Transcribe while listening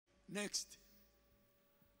Next,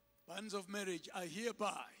 banns of marriage. I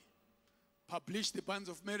hereby publish the banns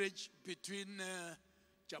of marriage between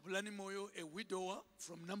Jabulani Moyo, a widower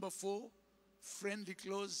from number 4, Friendly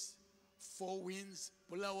Close, 4 Winds,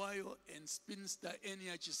 Bulawayo, and spinster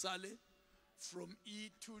Enya Chisale from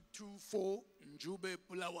E224 Njube,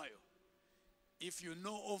 Bulawayo. If you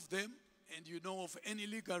know of them and you know of any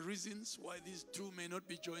legal reasons why these two may not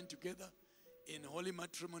be joined together in holy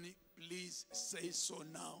matrimony, please say so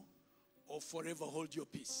now or forever hold your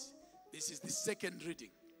peace. This is the second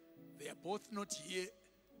reading. They are both not here.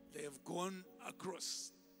 They have gone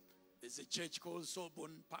across. There's a church called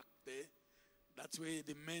Sorbonne Park there. That's where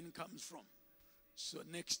the men comes from. So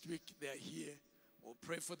next week they are here. We'll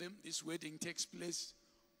pray for them. This wedding takes place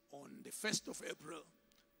on the 1st of April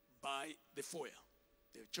by the foyer.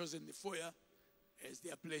 They've chosen the foyer as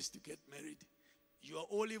their place to get married. You are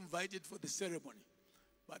all invited for the ceremony,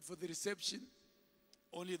 but for the reception,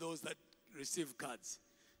 only those that receive cards.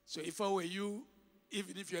 So if I were you,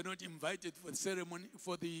 even if you're not invited for the ceremony,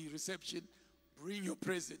 for the reception, bring your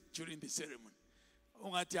present during the ceremony.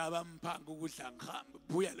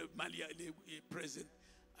 Present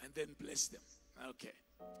and then bless them. Okay.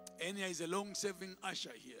 Enya is a long-serving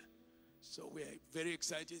usher here. So we are very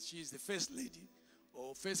excited. She is the first lady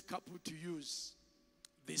or first couple to use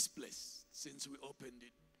this place since we opened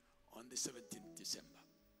it on the 17th December.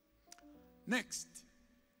 Next,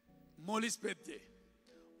 Molly's birthday.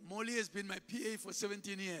 Molly has been my PA for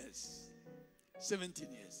 17 years.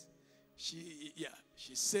 17 years. She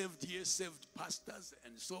served here, served pastors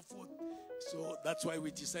and so forth. So that's why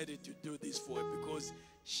we decided to do this for her, because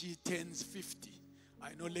she turns 50.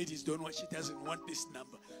 I know ladies don't want, she doesn't want this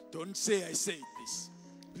number. Don't say I said this,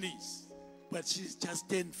 please. But she's just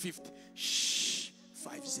turned 50. Shh,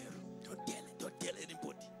 50. Don't tell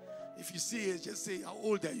anybody. If you see her, just say, how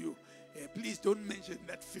old are you? Please don't mention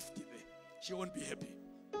that 50 there. She won't be happy.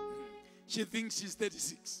 She thinks she's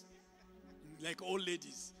 36. Like all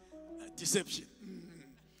ladies. Deception.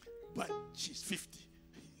 But she's 50.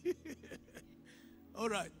 All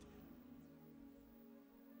right.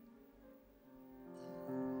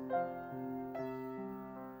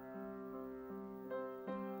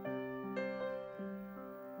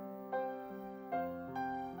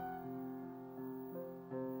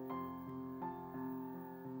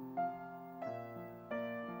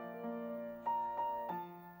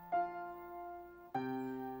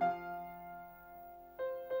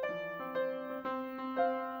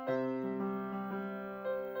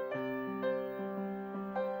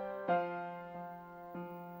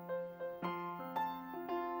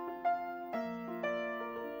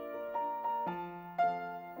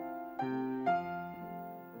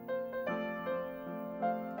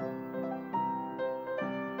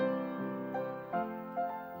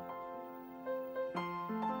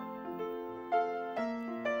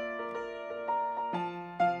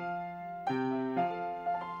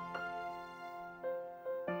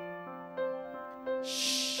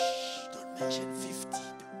 Shh, don't mention 50.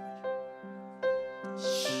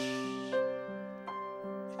 Shh.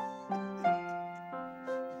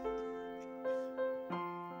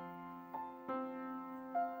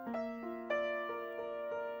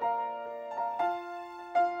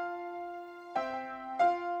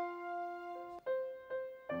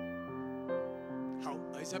 How?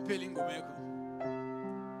 Ayisaphelile ingoma yakho.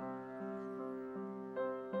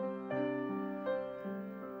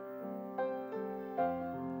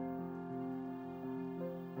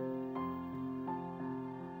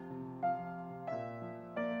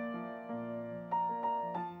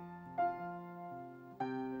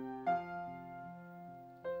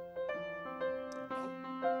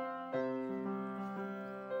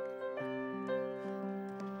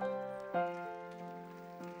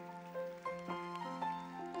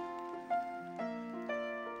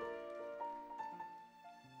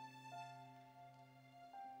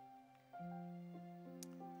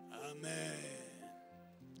 Amen.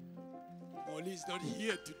 Molly is not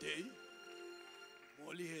here today.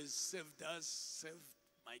 Molly has served us, served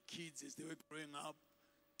my kids as they were growing up,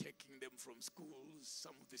 taking them from schools,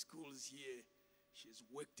 some of the schools here. She's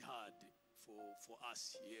worked hard for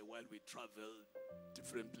us here while we travel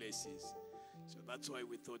different places. So that's why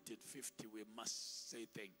we thought at 50 we must say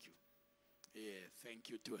thank you. Yeah, thank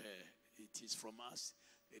you to her. It is from us.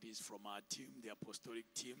 It is from our team, the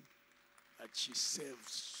apostolic team, that she served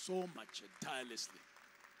so much and tirelessly.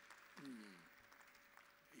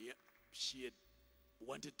 Yeah, she had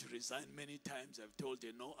wanted to resign many times. I've told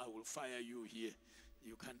her, no, I will fire you here.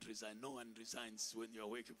 You can't resign. No one resigns when you're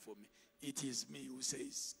working for me. It is me who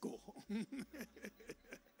says, go.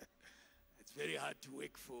 It's very hard to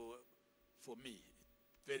work for me.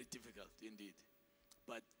 Very difficult indeed.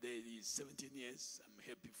 But there is 17 years. I'm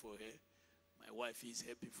happy for her. My wife is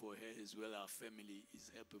happy for her as well. Our family is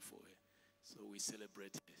happy for her. So we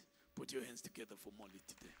celebrate her. Put your hands together for Molly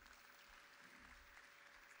today.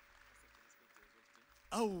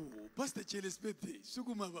 Oh, Pastor Chele's birthday.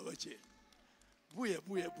 Sukuma Baba Chele. Buya,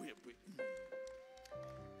 buya, buya, buya.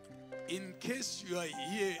 In case you are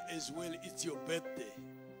here as well, it's your birthday.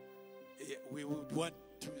 We would want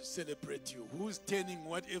to celebrate you. Who's turning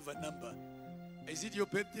whatever number? Is it your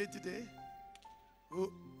birthday today?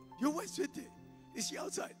 Oh, your wife's birthday? Is she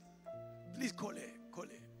outside? Please call her, call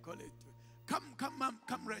her, call her. Come, ma'am,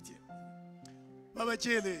 come right here. Baba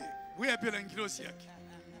Chele, we are feeling close here.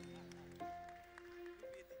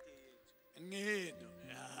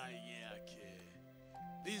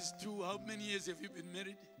 These two, how many years have you been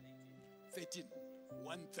married? 13.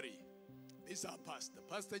 1-3. This is our pastor.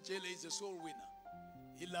 Pastor Chele is a soul winner.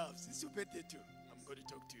 He loves. It's your birthday too. I'm going to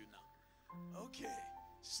talk to you now. Okay.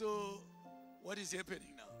 So, what is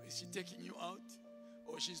happening now? Is she taking you out?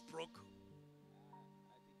 Or she's broke?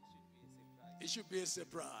 It should be a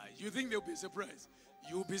surprise. You think there'll be a surprise?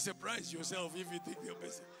 You'll be surprised yourself if you think there'll be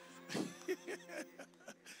a surprise.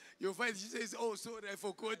 You'll find she says, oh, sorry, I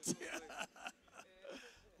forgot.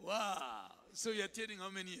 Wow. So you're turning how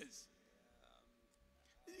many years?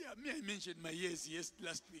 Yeah, me, I mentioned my years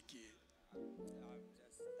last week here.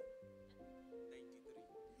 Just 93.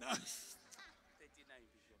 No.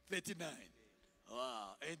 39. 39.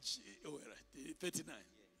 Wow. Age, 39. Yes.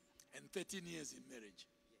 And 13 years in marriage.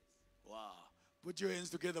 Yes. Wow. Put your hands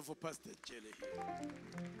together for Pastor Chele here.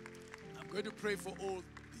 I'm going to pray for all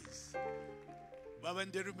these. Baba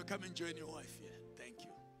Nderume, come and join your wife here. Thank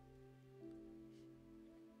you.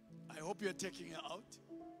 I hope you're taking her out.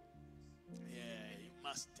 Yeah, you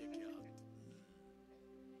must take her out.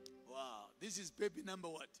 Wow. This is baby number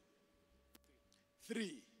what?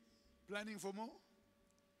 3. Planning for more?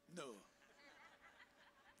 No.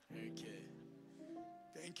 Okay.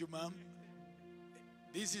 Thank you, ma'am.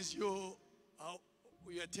 This is your,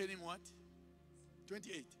 we are turning what?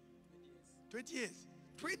 28. 20 years.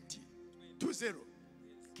 20. 20.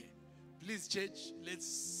 Okay. Please, church, let's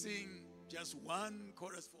sing just one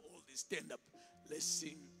chorus for all this. Stand up. Let's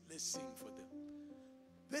sing for them.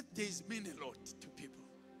 Birthdays mean a lot to people.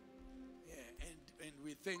 Yeah, and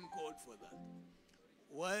we thank God for that.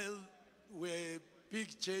 While we're a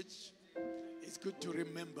big church, it's good to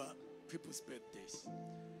remember people's birthdays.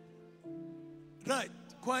 Right,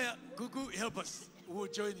 choir, Gugu, help us. We'll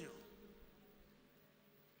join you.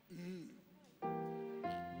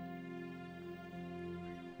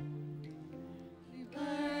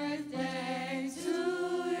 Birthday to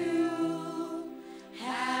you.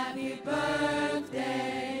 Happy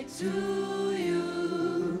birthday to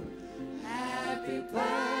you. Happy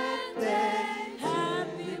birthday.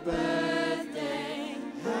 Happy birthday.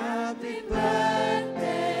 Happy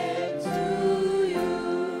birthday to you.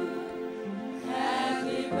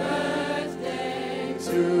 Happy birthday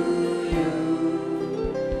to you.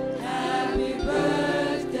 Happy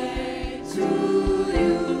birthday to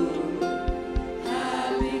you.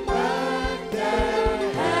 Happy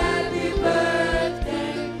birthday, happy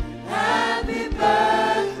birthday, happy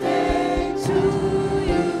birthday to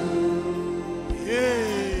you.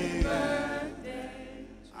 Yay! Birthday.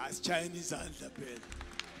 As Chinese alphabet.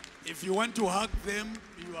 If you want to hug them,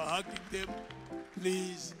 you are hugging them,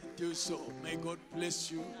 please do so. May God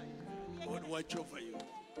bless you. God watch over you.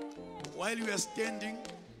 While you are standing,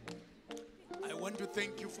 I want to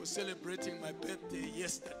thank you for celebrating my birthday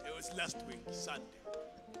yesterday. It was last week, Sunday.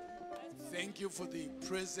 Thank you for the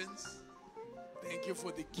presents. Thank you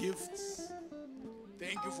for the gifts.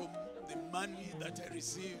 Thank you for the money that I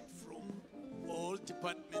received from all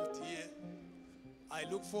departments here. I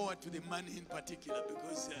look forward to the money in particular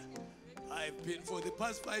because I've been, for the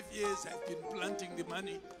past 5 years, I've been planting the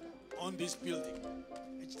money on this building.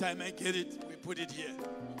 Each time I get it, we put it here.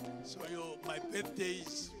 So my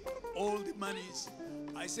birthdays, all the monies,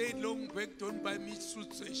 I say long back, don't buy me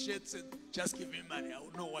suits and shirts and just give me money. I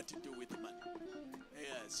will know what to do with the money.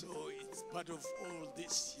 Yeah, so it's part of all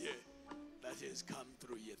this here that has come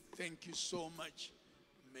through here. Thank you so much.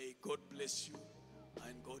 May God bless you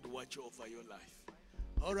and God watch over your life.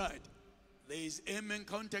 All right, there is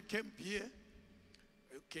Encounter Camp here.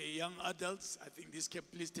 Okay, young adults, I think this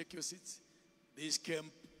camp, please take your seats. This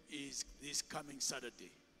camp is this coming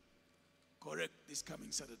Saturday. Correct, this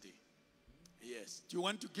coming Saturday. Yes. Do you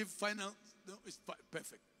want to give final? No, it's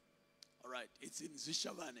perfect. All right, it's in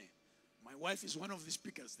Zishavane. My wife is one of the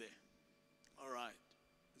speakers there. All right,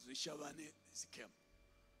 Zishavane is the camp.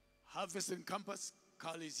 Harvest and Campus,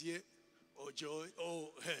 Carl is here, or Joy,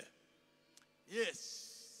 or her.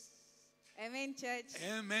 Yes. Amen, church.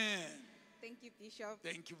 Amen. Thank you, Bishop.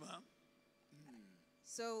 Thank you, ma'am.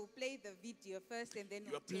 So play the video first and then You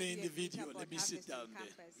are we'll tell playing you the a bit video. about Let me sit Harvest on down there.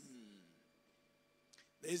 Campus.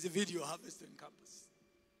 There's a video, Harvest on Campus.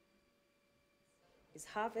 Is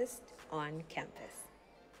Harvest on Campus.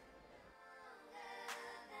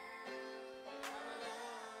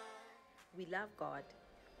 We love God,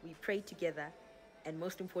 we pray together, and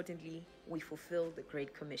most importantly, we fulfill the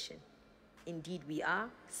Great Commission. Indeed, we are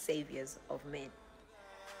saviors of men.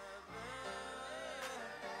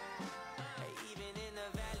 Even in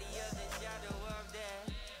the valley of the shadow of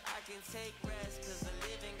death, I can take rest, 'cause the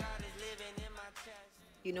living God is living in my chest.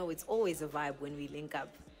 You know, it's always a vibe when we link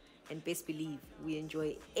up, and best believe we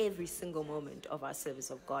enjoy every single moment of our service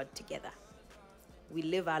of God together. We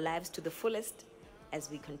live our lives to the fullest as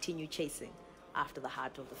we continue chasing after the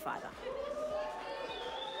heart of the Father.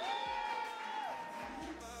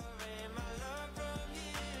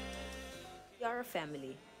 We are a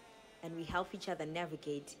family, and we help each other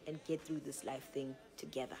navigate and get through this life thing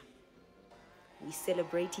together. We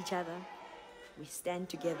celebrate each other, we stand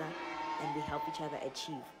together, and we help each other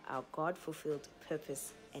achieve our God-fulfilled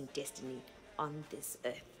purpose and destiny on this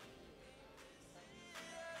earth.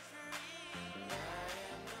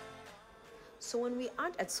 So when we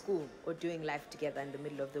aren't at school or doing life together in the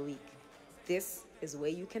middle of the week, this is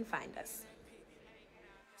where you can find us.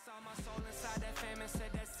 Saw my soul inside that fame and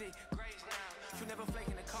said that's it, grace now. You never flake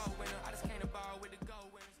in the cold winter, I just came to borrow with the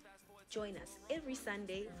gold winners. Fast forward. Join us every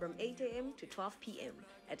Sunday from 8 a.m. to 12 p.m.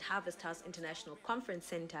 at Harvest House International Conference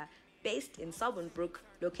Center, based in Saubenbroek,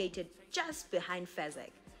 located just behind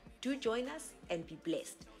Fazak. Do join us and be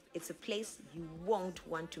blessed. It's a place you won't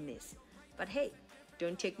want to miss. But hey,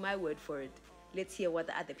 don't take my word for it. Let's hear what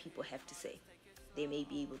the other people have to say. They may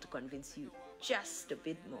be able to convince you just a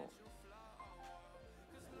bit more.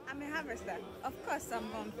 I'm a harvester. Of course,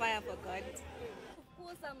 I'm on fire for God. Of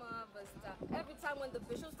course I'm a harvester. Every time when the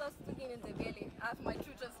bishop starts speaking in the belly, I have my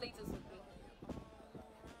two translators with me.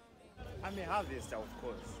 I'm a harvester, of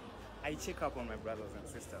course. I check up on my brothers and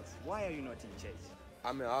sisters. Why are you not in church?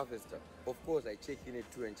 I'm a harvester. Of course, I check in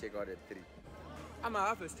at 2 and check out at 3. I'm a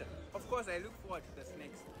harvester. Of course, I look forward to the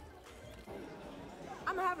snakes.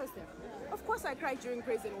 I'm a harvester. Of course I cry during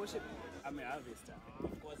praise and worship. I'm a harvester.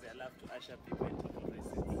 Of course, I love to usher people into the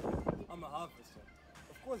presence. I'm a harvester.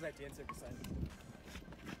 Of course, I dance every Sunday.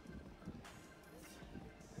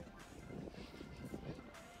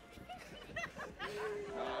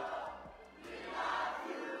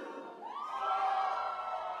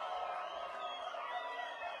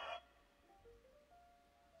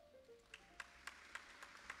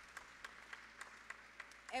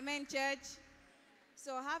 Amen, church.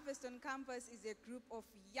 So Harvest on Campus is a group of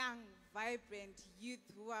young, vibrant youth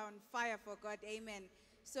who are on fire for God. Amen.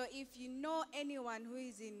 So if you know anyone who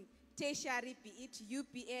is in tertiary, be it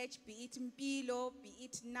UPH, be it Mpilo, be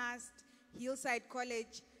it NAST, Hillside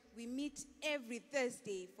College, we meet every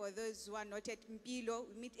Thursday. For those who are not at Mpilo,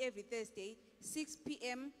 we meet every Thursday, 6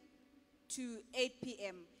 p.m. to 8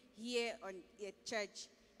 p.m. here at church.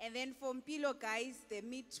 And then for Mpilo guys, they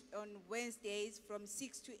meet on Wednesdays from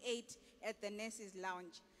 6 to 8 at the Nurses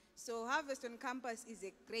Lounge. So Harvest on Campus is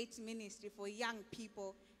a great ministry for young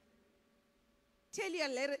people. Tell your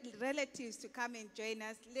relatives to come and join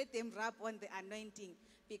us. Let them rub on the anointing,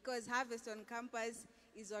 because Harvest on Campus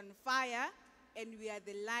is on fire, and we are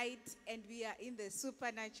the light, and we are in the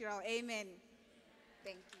supernatural. Amen.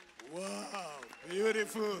 Thank you. Wow,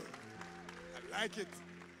 beautiful. I like it.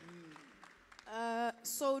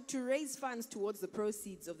 So to raise funds towards the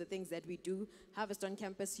proceeds of the things that we do, Harvest on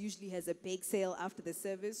Campus usually has a bake sale after the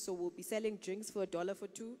service. So we'll be selling drinks for $1 for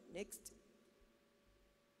 2. Next.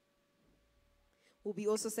 We'll be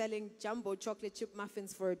also selling jumbo chocolate chip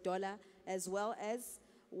muffins for $1, as well as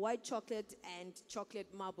white chocolate and chocolate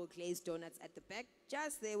marble glazed donuts at the back,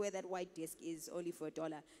 just there where that white desk is, only for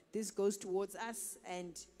 $1. This goes towards us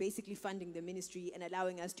and basically funding the ministry and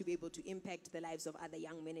allowing us to be able to impact the lives of other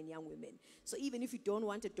young men and young women. So even if you don't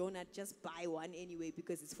want a donut, just buy one anyway,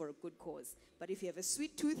 because it's for a good cause. But if you have a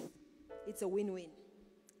sweet tooth, it's a win-win.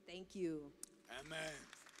 Thank you. Amen.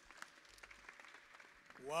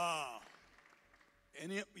 Wow.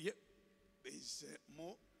 Yeah, there's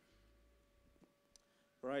more.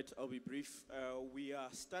 Right, I'll be brief. We are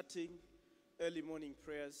starting early morning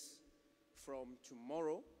prayers from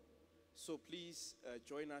tomorrow. So please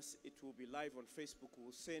join us. It will be live on Facebook.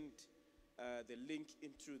 We'll send the link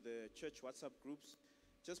into the church WhatsApp groups.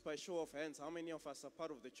 Just by show of hands, how many of us are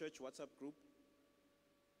part of the church WhatsApp group?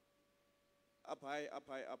 Up high, up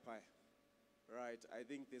high, up high. Right, I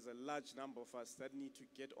think there's a large number of us that need to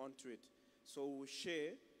get onto it. So we'll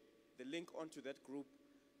share the link onto that group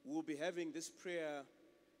We'll be having this prayer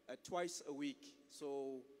twice a week.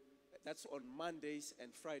 So that's on Mondays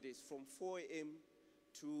and Fridays from 4 a.m.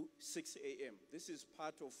 to 6 a.m. This is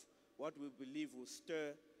part of what we believe will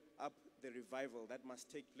stir up the revival that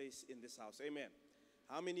must take place in this house. Amen.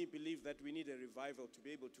 How many believe that we need a revival to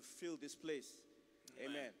be able to fill this place?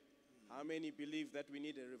 Amen. How many believe that we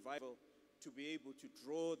need a revival to be able to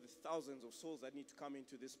draw the thousands of souls that need to come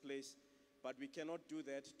into this place? But we cannot do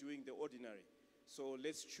that doing the ordinary. So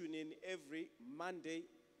let's tune in every Monday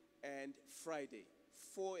and Friday,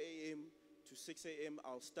 4 a.m. to 6 a.m.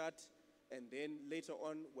 I'll start, and then later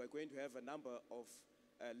on we're going to have a number of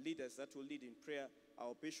leaders that will lead in prayer.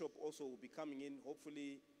 Our bishop also will be coming in.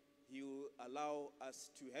 Hopefully he will allow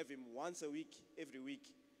us to have him once a week, every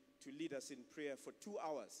week, to lead us in prayer for 2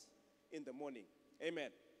 hours in the morning.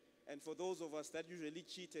 Amen. And for those of us that usually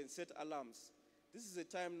cheat and set alarms, this is a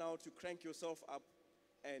time now to crank yourself up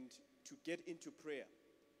and to get into prayer.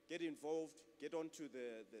 Get involved, get onto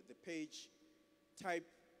the page, type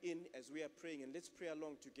in as we are praying, and let's pray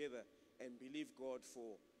along together and believe God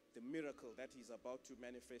for the miracle that He's about to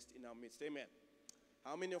manifest in our midst. Amen.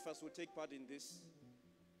 How many of us will take part in this?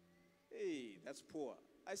 Hey, that's poor.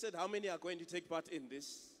 I said, how many are going to take part in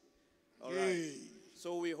this? All right.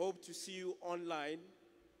 So we hope to see you online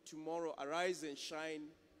tomorrow. Arise and shine,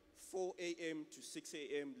 4 a.m. to 6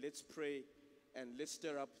 a.m. Let's pray and let's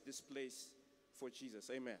stir up this place for Jesus.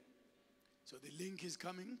 Amen. So the link is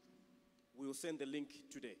coming? We will send the link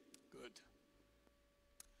today. Good.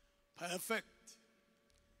 Perfect.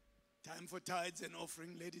 Time for tithes and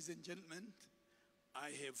offering, ladies and gentlemen.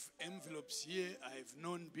 I have envelopes here. I have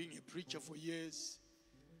known being a preacher for years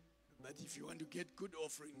that if you want to get good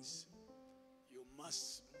offerings, you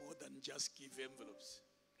must more than just give envelopes.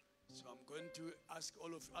 So I'm going to ask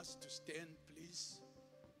all of us to stand, please.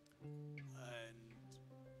 And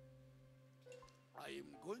I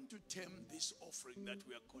am going to term this offering that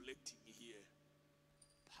we are collecting here,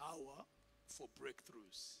 Power for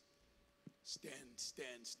Breakthroughs. Stand,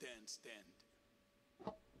 stand, stand, stand.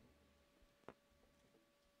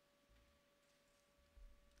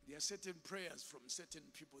 There are certain prayers from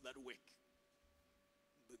certain people that work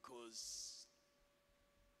because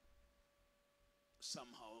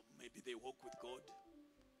somehow maybe they walk with God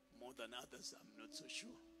more than others. I'm not so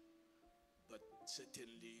sure. But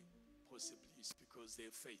certainly, possibly, it's because they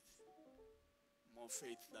have faith, more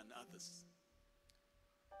faith than others.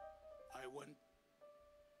 I want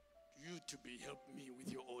you to help me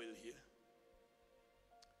with your oil here.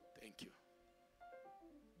 Thank you.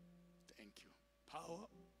 Thank you. Power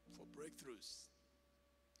for breakthroughs.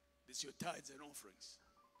 This is your tithes and offerings.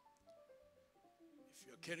 If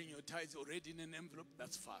you're carrying your tithes already in an envelope,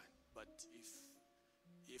 that's fine. But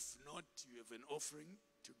if not, you have an offering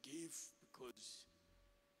to give because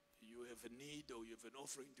you have a need, or you have an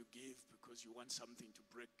offering to give because you want something to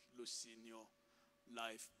break loose in your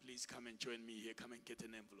life, please come and join me here. Come and get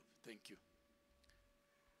an envelope. Thank you.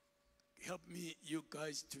 Help me, you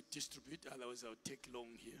guys, to distribute, otherwise I'll take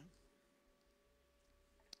long here.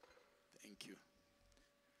 Thank you.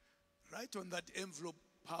 Write on that envelope,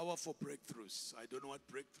 Power for Breakthroughs. I don't know what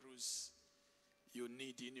breakthroughs you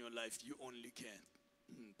need in your life. You only can.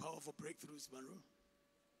 Power for Breakthroughs, Maro.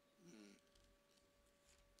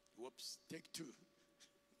 Whoops, take two.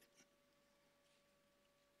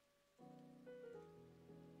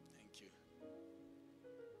 Thank you.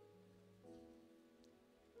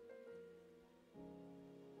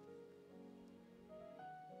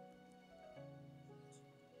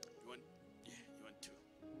 You want, yeah, you want two.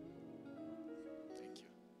 Thank you.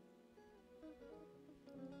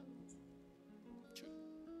 Two.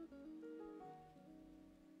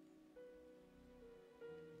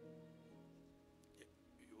 Yeah,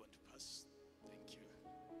 you want to pass? Thank you.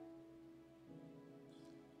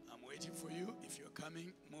 I'm waiting for you. If you're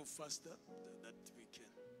coming, move faster that we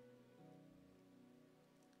can.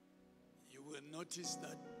 You will notice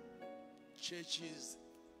that churches,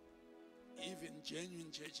 even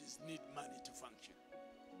genuine churches, need money to function.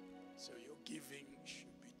 So your giving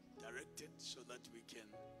should be directed so that we can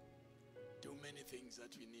do many things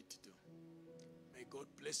that we need to do. May God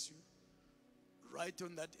bless you. Write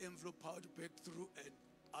on that envelope how to break through and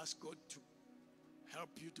ask God to help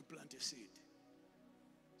you to plant a seed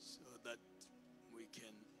so that we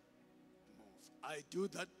can move. I do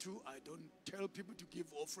that too. I don't tell people to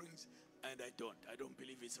give offerings, and I don't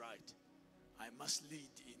believe it's right. I must lead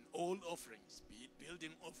in all offerings, be it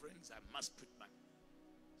building offerings, I must put money.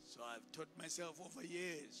 So I've taught myself over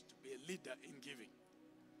years to be a leader in giving.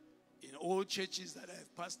 In all churches that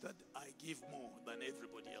I've pastored, I give more than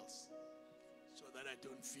everybody else so that I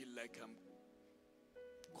don't feel like I'm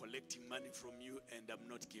collecting money from you and I'm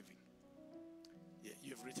not giving. Yeah,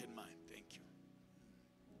 you've written mine. Thank you.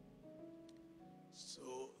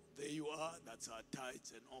 So there you are. That's our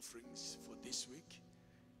tithes and offerings for this week.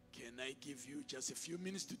 Can I give you just a few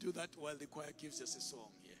minutes to do that while the choir gives us a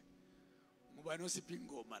song here?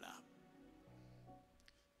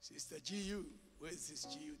 Sister GU, where is this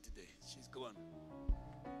GU today? She's gone.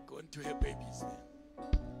 Gone to her babies then.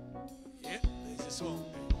 Yeah, there's a song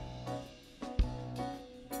there.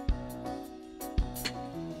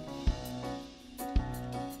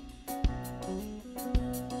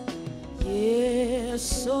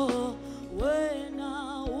 Yes, so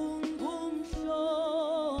wena ungumhlobo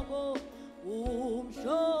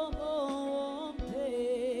womphefu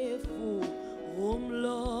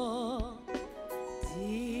umlo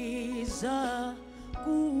diza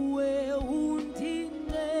kuwe undinede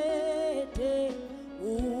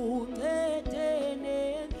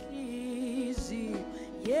nenhliziyo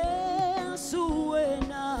Yesu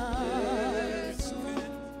wena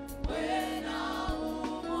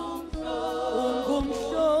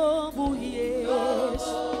ungumhlobo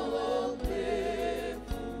Yesu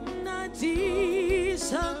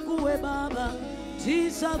nadisa kuwe Baba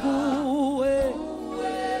disa kuwe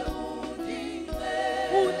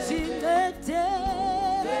undinede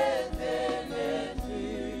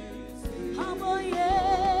hamo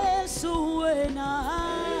Yesu wena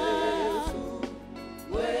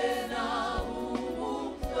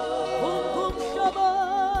ungumhlobo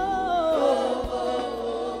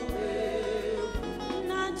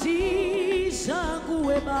nadisa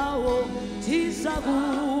kuwe bawo disa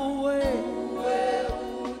kuwe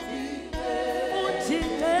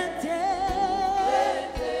undinede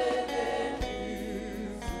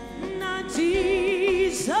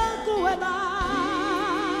nadisa kuwe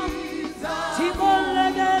bawo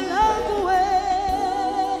tibolekela kuwe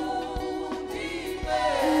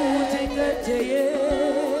undinede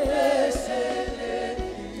Yesu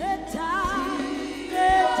leta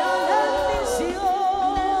lenhliziyo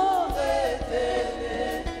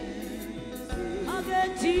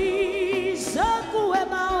agedisa kuwe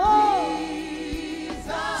bawo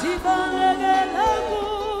tibolekela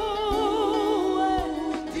kuwe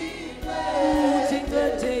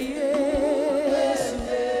undinede Yesu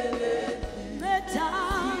leta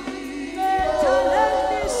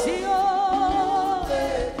lenhliziyo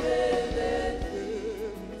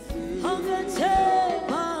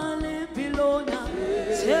angethemba lempilona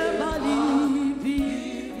themba libi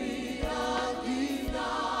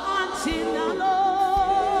antinalo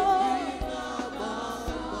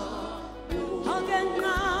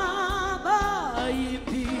angenqaba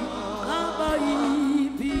yipi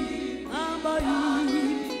abayipi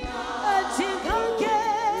etingake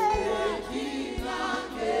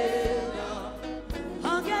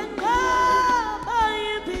angenqaba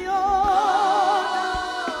yipi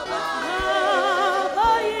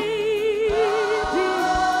abayipi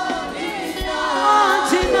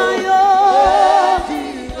antinayo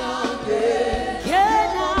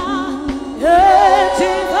kena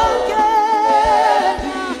etingake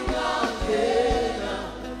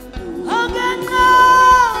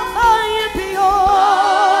angenqaba yipi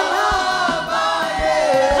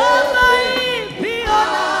abayipi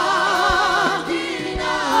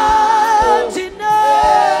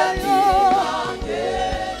antinayo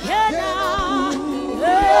kena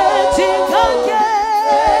etingake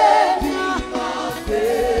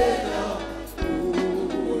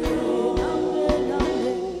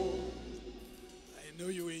I know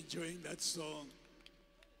you're enjoying that song.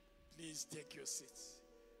 Please take your seats.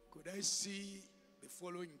 Could I see the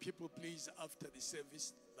following people, please, after the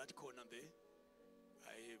service, that corner there?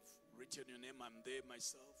 I have written your name. I'm there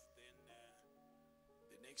myself. Then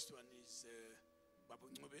the next one is Babu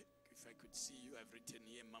Ngube. If I could see you, I've written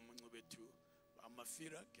here Mamu Ngube too.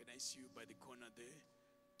 Amafira, can I see you by the corner there?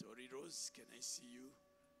 Tori Rose, can I see you?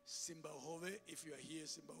 Simba Hove, if you are here,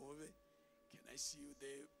 Simba Hove, can I see you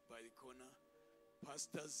there by the corner?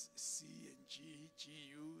 Pastors C and G,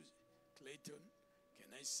 GU, Clayton, can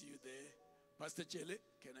I see you there? Pastor Chele,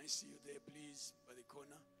 can I see you there, please, by the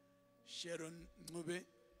corner? Sharon Ngube,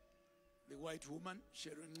 the white woman,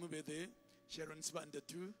 Sharon Ngube there. Sharon Spanda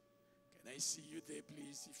too, can I see you there,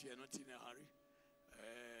 please, if you are not in a hurry?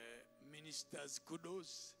 Ministers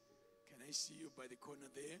Kudos, can I see you by the corner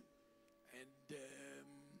there? And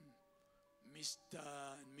Mr.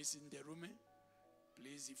 and Miss Nderume,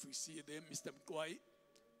 please, if we see you there. Mr. Mkwai,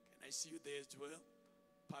 can I see you there as well?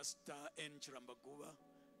 Pastor N. Chirambaguba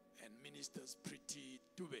and Ministers Pretty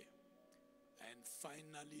Dube. And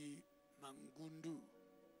finally, Mangundu,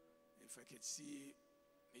 if I could see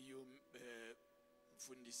you,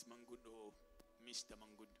 Fundis Mangundo, Mr.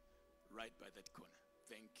 Mangud, right by that corner.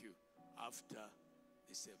 Thank you. After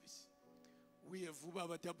the service. We have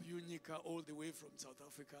Ubaba W. Nika all the way from South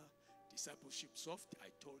Africa, Discipleship Soft. I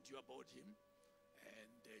told you about him.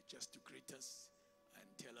 And just to greet us and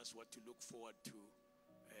tell us what to look forward to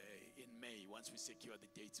in May once we secure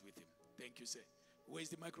the dates with him. Thank you, sir. Where's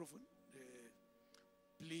the microphone?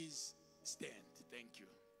 Please stand. Thank you.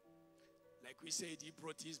 Like we said, he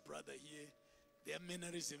brought his brother here. Their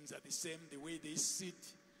mannerisms are the same, the way they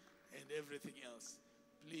sit and everything else.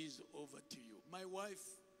 Please, over to you. My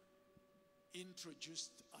wife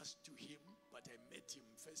introduced us to him, but I met him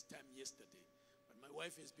first time yesterday. But my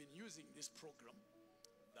wife has been using this program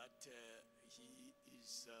that he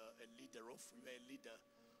is a leader of. We are a leader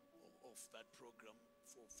of that program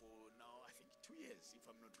for now, I think 2 years, if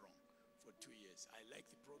I'm not wrong, for 2 years. I like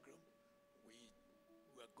the program.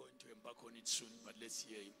 We are going to embark on it soon, but let's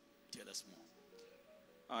hear him tell us more.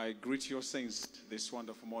 I greet your saints this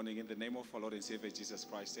wonderful morning in the name of our Lord and Savior Jesus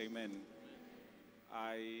Christ. Amen.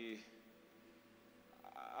 I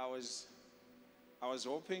was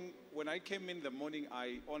hoping, when I came in the morning,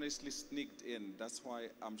 I honestly sneaked in. That's why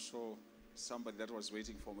I'm sure somebody that was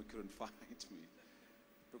waiting for me couldn't find me.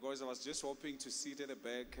 Because I was just hoping to sit at the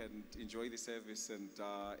back and enjoy the service and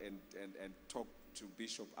talk to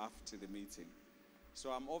Bishop after the meeting.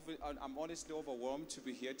 So I'm honestly overwhelmed to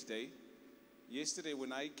be here today. Yesterday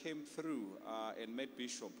when I came through and met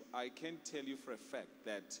Bishop, I can tell you for a fact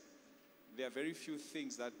that there are very few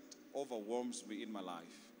things that overwhelms me in my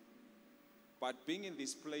life. But being in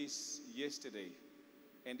this place yesterday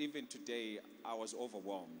and even today, I was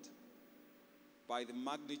overwhelmed by the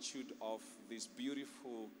magnitude of this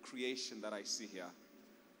beautiful creation that I see here.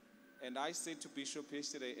 And I said to Bishop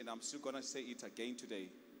yesterday, and I'm still going to say it again today,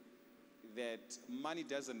 that money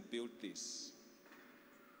doesn't build this.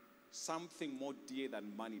 Something more dear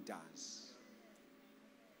than money does.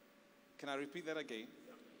 Can I repeat that again?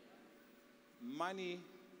 Money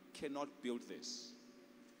cannot build this.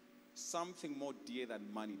 Something more dear than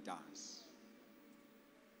money does.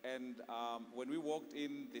 And when we walked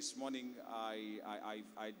in this morning,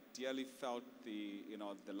 I dearly felt the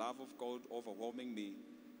love of God overwhelming me.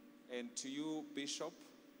 And to you, Bishop,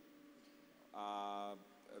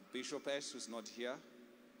 Bishop S, who's not here,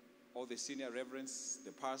 all the senior reverends,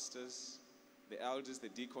 the pastors, the elders, the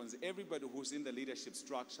deacons, everybody who's in the leadership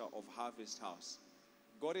structure of Harvest House.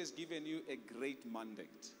 God has given you a great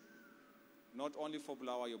mandate, not only for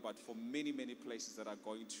Bulawayo, but for many, many places that are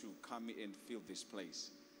going to come and fill this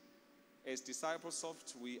place. As Disciples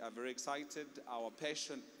Soft, we are very excited. Our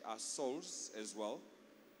passion are souls as well.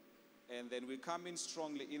 And then we come in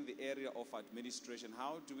strongly in the area of administration.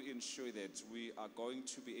 How do we ensure that we are going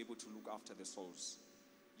to be able to look after the souls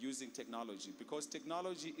using technology? Because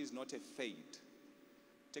technology is not a fad.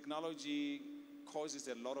 Technology causes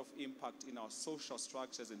a lot of impact in our social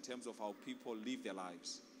structures in terms of how people live their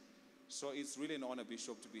lives. So it's really an honor,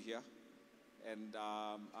 Bishop, to be here. And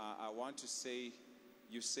I want to say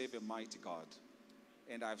you serve a mighty God.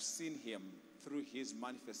 And I've seen him through his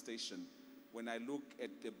manifestation when I look at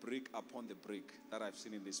the brick upon the brick that I've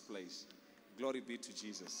seen in this place. Glory be to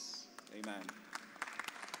Jesus. Amen.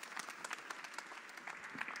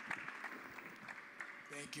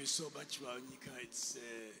 Thank you so much, Wanika. It's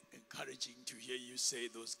encouraging to hear you say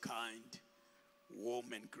those kind,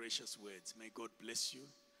 warm and gracious words. May God bless you.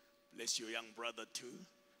 Bless your young brother too.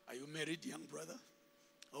 Are you married, young brother?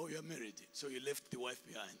 Oh, you're married. So you left the wife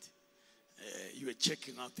behind. You were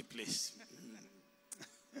checking out the place.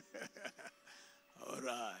 All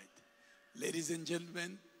right. Ladies and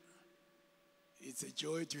gentlemen, it's a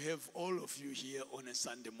joy to have all of you here on a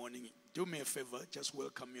Sunday morning. Do me a favor, just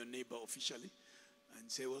welcome your neighbor officially and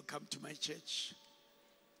say, welcome to my church.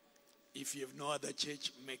 If you have no other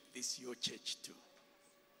church, make this your church too.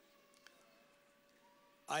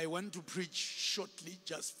 I want to preach shortly,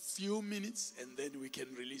 just few minutes, and then we can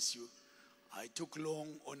release you. I took long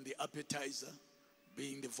on the appetizer,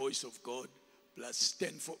 being the voice of God. Plus,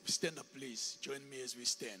 stand up, please. Join me as we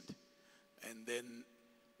stand. And then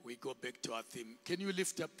we go back to our theme. Can you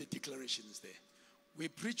lift up the declarations there? We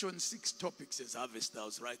preach on 6 topics as Harvest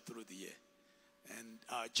House right through the year. And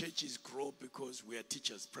our churches grow because we are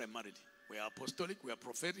teachers primarily. We are apostolic, we are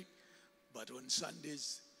prophetic. But on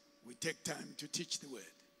Sundays, we take time to teach the word.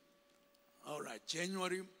 All right,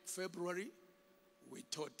 January, February, we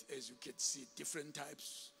taught, as you can see, different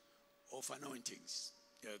types of anointings.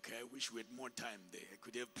 Okay, I wish we had more time there. I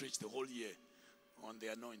could have preached the whole year on the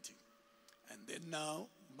anointing. And then now,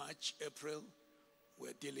 March, April,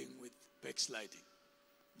 we're dealing with backsliding.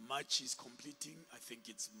 March is completing, I think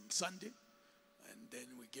it's Sunday. And then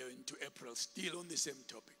we go into April, still on the same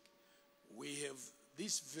topic. we have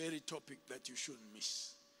this very topic that you shouldn't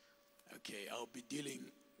miss. Okay, I'll be dealing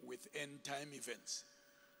with end time events.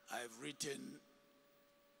 I've written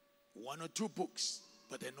 1 or 2 books,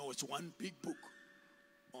 but I know it's one big book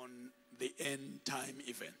on the end time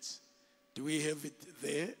events. Do we have it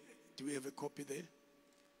there? Do we have a copy there?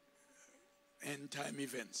 End time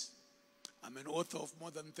events. I'm an author of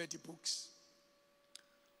more than 30 books.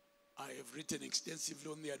 I have written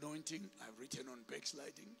extensively on the anointing. I've written on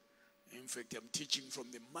backsliding. In fact, I'm teaching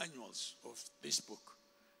from the manuals of this book.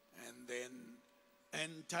 And then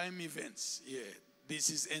end time events. Yeah, this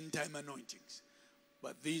is end time anointings.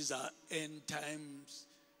 But these are end time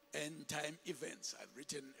events. I've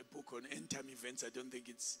written a book on end time events. I don't think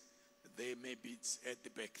it's there. Maybe it's at the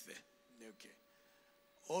back there. Okay.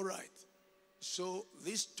 All right. So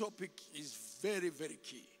this topic is very, very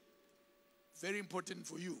key. Very important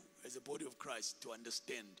for you as a body of Christ to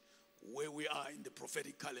understand where we are in the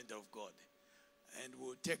prophetic calendar of God. And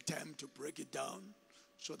we'll take time to break it down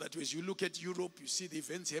so that as you look at Europe, you see the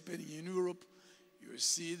events happening in Europe, you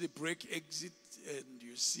see the break exit, and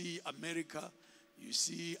you see America, you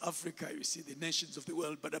see Africa, you see the nations of the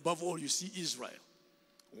world, but above all, you see Israel.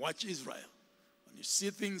 Watch Israel. When you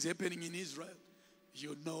see things happening in Israel,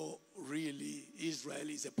 you know really Israel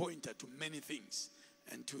is a pointer to many things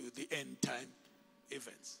and to the end time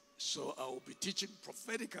events. So I will be teaching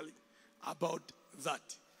prophetically about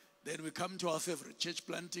that. Then we come to our favorite, church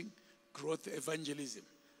planting, growth, evangelism,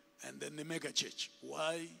 and then the mega church.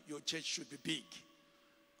 Why your church should be big.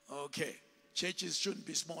 Okay, churches shouldn't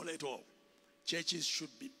be small at all. Churches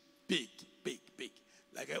should be big, big, big.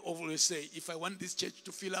 Like I always say, if I want this church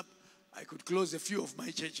to fill up, I could close a few of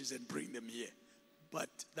my churches and bring them here. But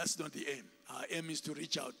that's not the aim. Our aim is to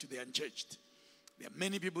reach out to the unchurched. There are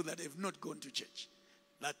many people that have not gone to church.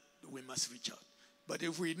 That we must reach out. But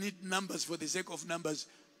if we need numbers for the sake of numbers,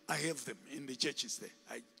 I have them in the churches there.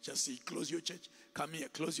 I just say, close your church, come here,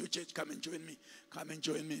 close your church, come and join me,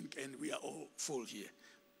 and we are all full here.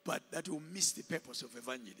 But that will miss the purpose of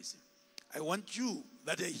evangelism. I want you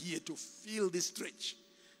that are here to feel this stretch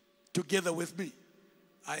together with me.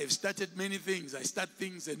 I have started many things. I start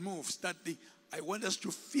things and move. I want us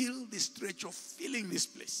to feel the stretch of filling this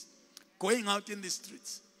place. Going out in the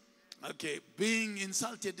streets. Okay, being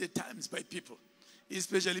insulted at times by people.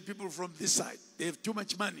 Especially people from this side. They have too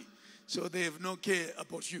much money. So they have no care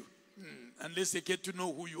about you. Unless they get to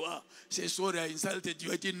know who you are. Say, sorry, I insulted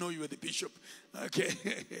you. I didn't know you were the bishop. Okay.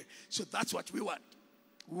 So that's what we want.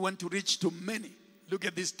 We want to reach to many. Look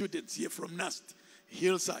at these students here from NAST,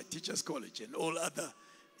 Hillside Teachers College, and all other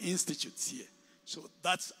institutes here. So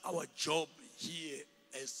that's our job here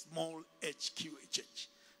as small HQ church.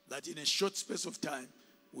 That in a short space of time,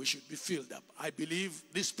 we should be filled up. I believe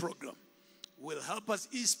this program will help us,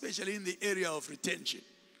 especially in the area of retention.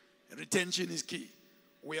 Retention is key.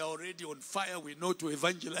 We are already on fire. We know to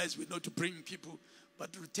evangelize. We know to bring people.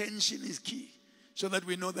 But retention is key. So that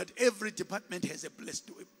we know that every department has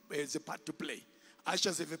a part to play.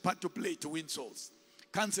 Ushers have a part to play to win souls.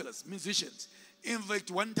 Counselors, musicians. In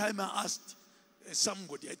fact, one time I asked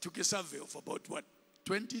somebody, I took a survey of about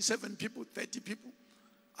 27 people, 30 people.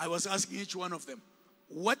 I was asking each one of them,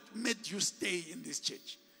 what made you stay in this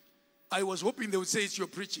church? I was hoping they would say it's your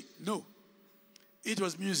preaching. No, it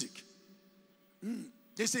was music.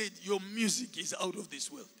 They said, your music is out of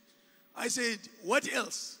this world. I said, what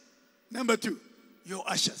else? Number 2, your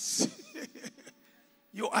ushers.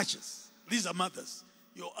 Your ushers. These are mothers.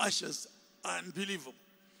 Your ushers are unbelievable.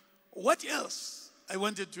 What else? I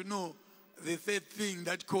wanted to know the third thing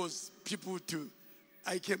that caused people to.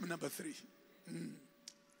 I came number 3.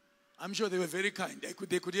 I'm sure they were very kind.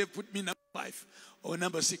 They could have put me number 5 or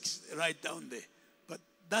number 6 right down there. But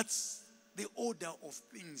that's the order of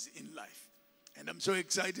things in life. And I'm so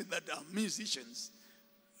excited that our musicians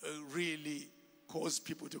really cause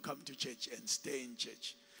people to come to church and stay in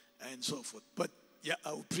church and so forth. But yeah,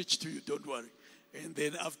 I'll preach to you, don't worry. And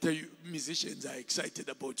then after you musicians are excited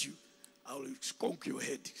about you, I'll skunk your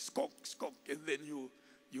head, skunk, and then you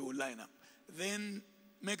will line up. Then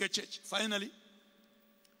mega church. Finally,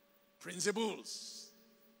 principles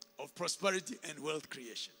of prosperity and wealth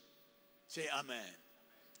creation. Say amen.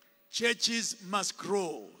 Churches must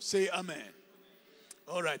grow. Say amen.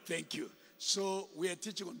 All right, thank you. So we are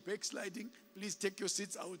teaching on backsliding. Please take your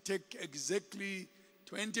seats. I will take exactly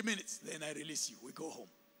 20 minutes. Then I release you. We go home.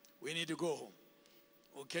 We need to go home.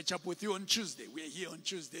 We'll catch up with you on Tuesday. We are here on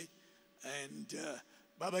Tuesday. And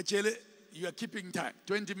Baba Chele, you are keeping time.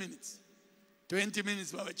 20 minutes. 20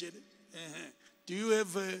 minutes, Baba Chele. Do you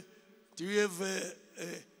have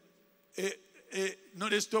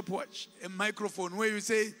not a stopwatch, a microphone where you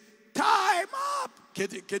say, time up?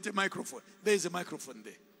 Get a microphone. There's a microphone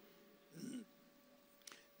there.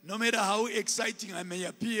 No matter how exciting I may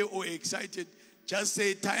appear or excited, just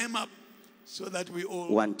say time up so that we all...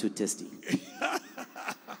 1, 2, testing.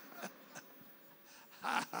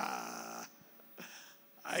 I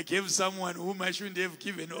gave someone whom I shouldn't have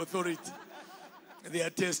given authority. They are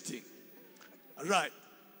testing. Right.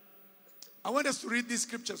 I want us to read these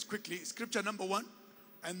scriptures quickly. Scripture number 1,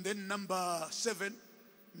 and then number 7,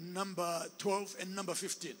 number 12, and number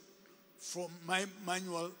 15 from my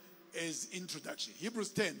manual as introduction. Hebrews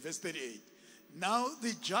 10, verse 38. Now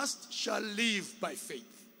the just shall live by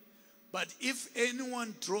faith. But if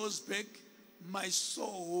anyone draws back, my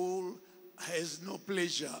soul has no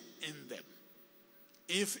pleasure in them.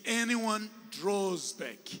 If anyone draws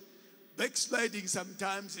back, backsliding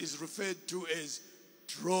sometimes is referred to as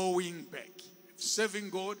drawing back. Serving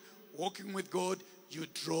God, walking with God, you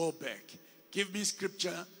draw back. Give me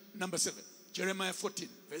scripture number 7. Jeremiah 14,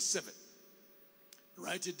 verse 7.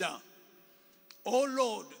 Write it down. O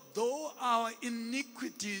Lord, though our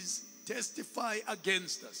iniquities testify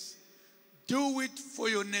against us, do it for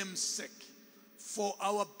your name's sake. For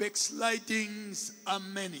our backslidings are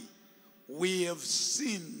many. We have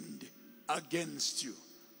sinned against you.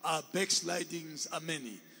 Our backslidings are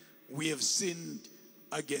many. We have sinned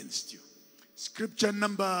against you. Scripture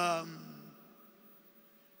number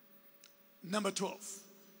 12.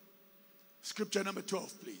 Scripture number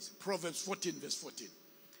 12, please. Proverbs 14, verse 14.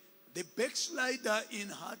 The backslider in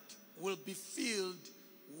heart will be filled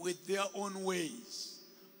with their own ways,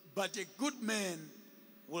 but a good man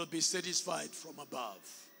will be satisfied from above.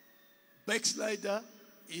 Backslider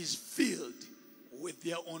is filled with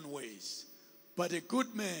their own ways, but a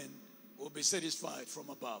good man will be satisfied from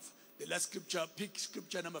above. The last scripture, pick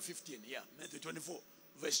scripture number 15 here, Matthew 24,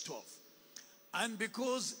 verse 12. And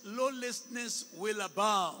because lawlessness will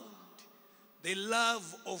abound, the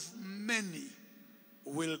love of many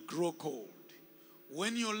will grow cold.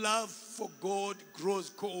 When your love for God grows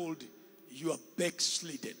cold, you are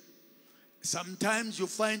backslidden. Sometimes you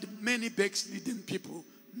find many backslidden people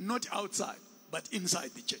not outside, but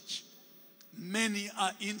inside the church. Many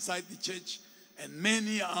are inside the church, and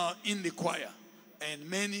many are in the choir, and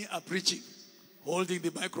many are preaching, holding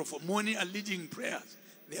the microphone. Many are leading prayers.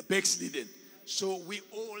 They are backslidden. So we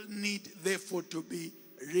all need, therefore, to be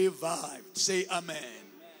revived. Say amen.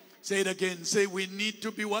 Say it again. Say we need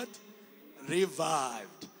to be what?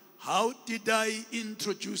 Revived. How did I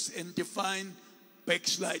introduce and define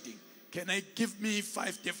backsliding? Can I give me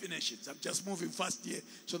 5 definitions? I'm just moving fast here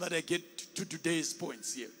so that I get to today's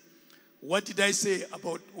points here. What did I say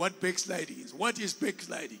about what backsliding is? What is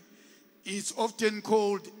backsliding? It's often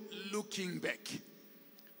called looking back.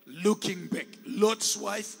 Looking back. Lot's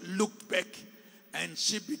wife looked back and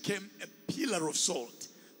she became a pillar of salt.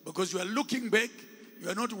 Because you are looking back, you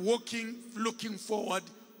are not walking, looking forward.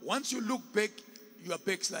 Once you look back, you are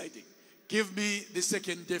backsliding. Give me the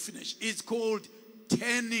second definition. It's called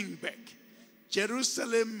turning back.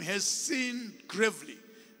 Jerusalem has sinned gravely.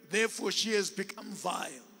 Therefore, she has become vile.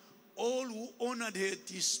 All who honored her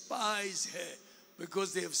despise her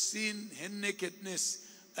because they have seen her nakedness,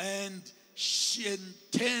 and she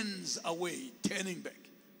turns away, turning back,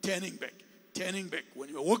 turning back, turning back. When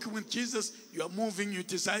you are walking with Jesus, you are moving, you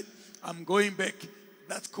decide, I'm going back.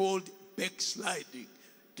 That's called backsliding.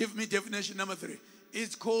 Give me definition number 3.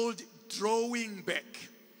 It's called drawing back.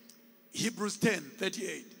 Hebrews 10,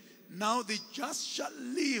 38. Now the just shall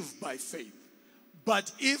live by faith.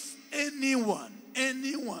 But if anyone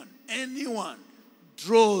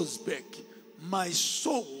draws back, my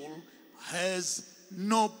soul has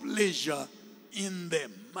no pleasure in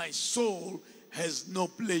them. My soul has no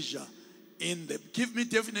pleasure in them. Give me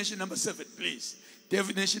definition number 7, please.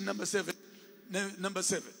 Definition number 7. Number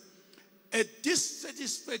 7. A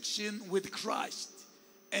dissatisfaction with Christ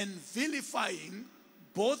and vilifying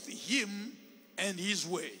both him and his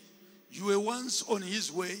way. You were once on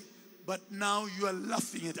his way, but now you are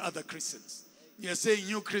laughing at other Christians. You are saying,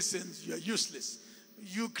 you Christians, you are useless.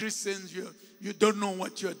 You Christians, you don't know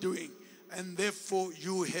what you are doing. And therefore,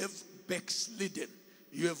 you have backslidden.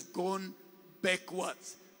 You have gone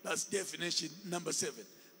backwards. That's definition number 7.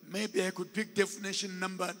 Maybe I could pick definition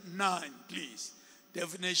number 9, please.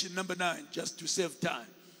 Definition number 9, just to save time.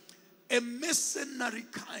 A mercenary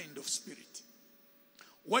kind of spirit.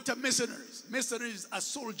 What are mercenaries? Mercenaries are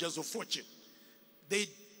soldiers of fortune. They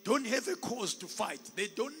don't have a cause to fight. They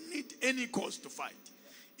don't need any cause to fight.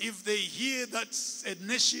 If they hear that a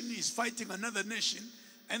nation is fighting another nation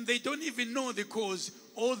and they don't even know the cause,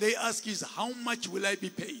 all they ask is, how much will I be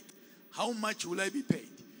paid? How much will I be paid?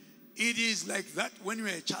 It is like that when you're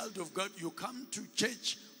a child of God. You come to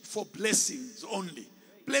church for blessings only.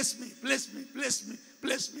 Bless me, bless me, bless me,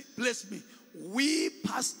 bless me, bless me. We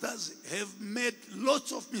pastors have made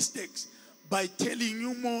lots of mistakes by telling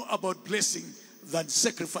you more about blessing than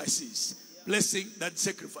sacrifices. Blessing than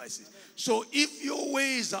sacrifices. So if your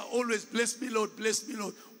ways are always bless me, Lord,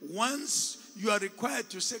 once you are required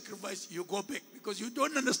to sacrifice, you go back because you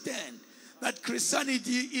don't understand that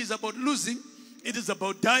Christianity is about losing, it is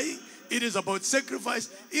about dying, it is about sacrifice,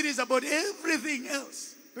 it is about everything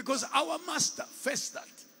else because our master faced that.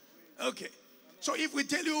 Okay. So if we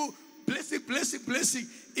tell you blessing, blessing, blessing,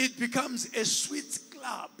 it becomes a sweet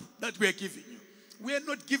club that we are giving you. We are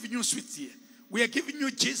not giving you sweets here. We are giving you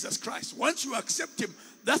Jesus Christ. Once you accept him,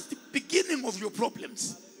 that's the beginning of your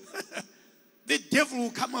problems. The devil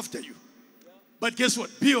will come after you. But guess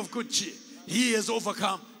what? Be of good cheer. He has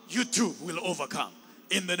overcome. You too will overcome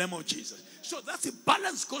in the name of Jesus. So that's a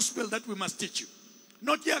balanced gospel that we must teach you.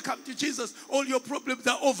 Not here, come to Jesus, all your problems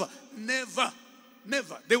are over. Never,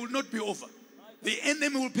 never. They will not be over. The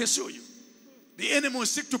enemy will pursue you. The enemy will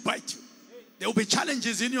seek to bite you. There will be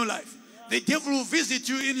challenges in your life. The devil will visit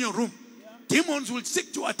you in your room. Demons will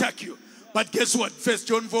seek to attack you. But guess what? 1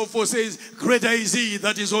 John 4:4 says, greater is he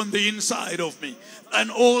that is on the inside of me and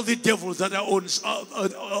all the devils that are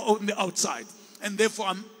on the outside. And therefore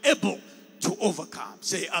I'm able to overcome.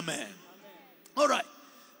 Say amen. All right.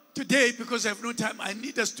 Today, because I have no time, I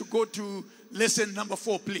need us to go to lesson number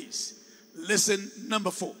 4, please. Lesson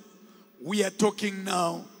number 4. We are talking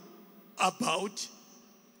now about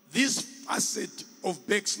this facet of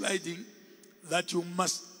backsliding that you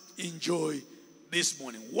must enjoy this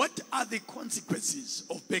morning. What are the consequences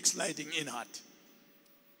of backsliding in heart?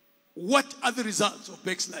 What are the results of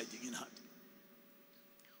backsliding in heart?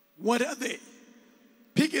 What are they?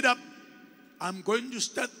 Pick it up. I'm going to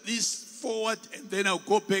start this forward and then I'll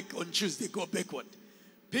go back on Tuesday, go backward.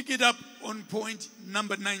 Pick it up on point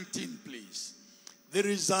number 19, please. The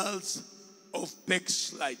results of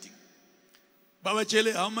backsliding. Baba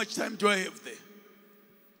Chele, how much time do I have there?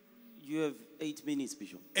 You have 8 minutes,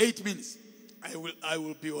 Bishop. 8 minutes. I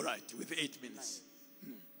will be all right with 8 minutes.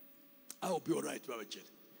 I will be all right, Baba Chele.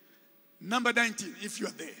 Number 19, if you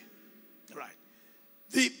are there. Right.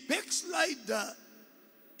 The backslider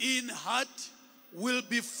in heart will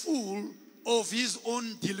be full of his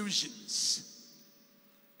own delusions.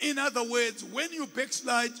 In other words, when you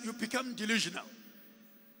backslide, you become delusional.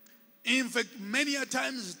 In fact, many a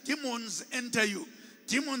times demons enter you.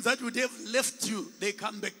 Demons that would have left you, they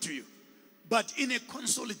come back to you. But in a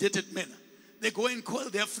consolidated manner. They go and call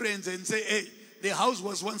their friends and say, hey, the house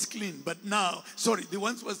was once clean, but now, sorry,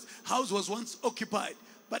 house was once occupied,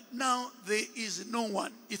 but now there is no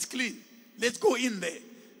one. It's clean. Let's go in there.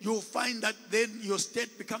 You'll find that then your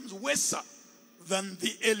state becomes worse than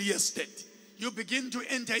the earlier state. You begin to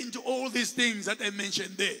enter into all these things that I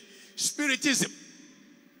mentioned there. Spiritism.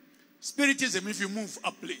 Spiritism, if you move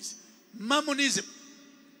up, please. Mammonism.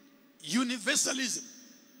 Universalism.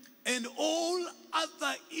 And all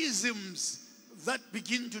other isms that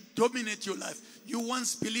begin to dominate your life. You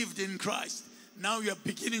once believed in Christ. Now you are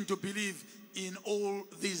beginning to believe in all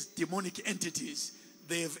these demonic entities.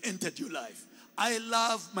 They have entered your life. I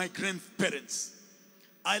love my grandparents.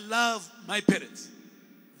 I love my parents.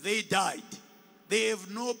 They died. They have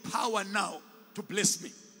no power now to bless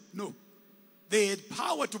me. No. They had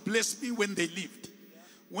power to bless me when they lived.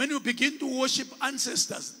 When you begin to worship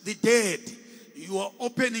ancestors, the dead, you are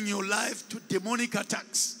opening your life to demonic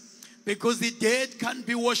attacks. Because the dead can't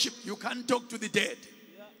be worshipped. You can't talk to the dead.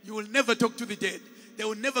 You will never talk to the dead. They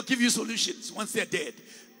will never give you solutions once they're dead.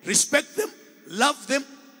 Respect them, love them,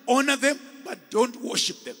 honor them, but don't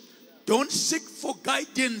worship them. Don't seek for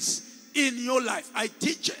guidance in your life. I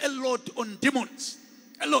teach a lot on demons.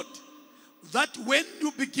 A lot. That when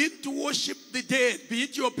you begin to worship the dead, be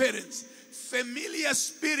it your parents, familiar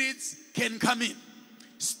spirits can come in.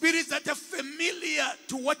 Spirits that are familiar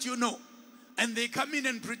to what you know. And they come in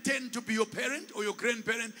and pretend to be your parent or your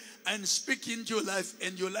grandparent and speak into your life,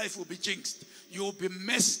 and your life will be jinxed. You will be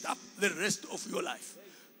messed up the rest of your life.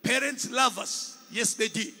 Parents love us. Yes, they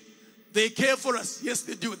did. They care for us. Yes,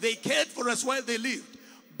 they do. They cared for us while they lived.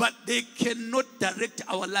 But they cannot direct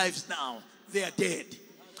our lives now. They are dead.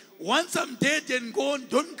 Once I'm dead and gone,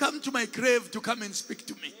 don't come to my grave to come and speak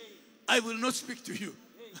to me. I will not speak to you.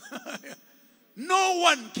 No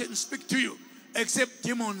one can speak to you except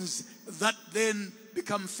demons that then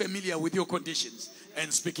become familiar with your conditions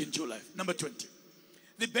and speak into your life. Number 20.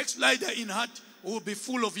 The backslider in heart will be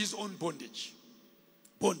full of his own bondage.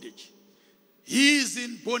 Bondage. He is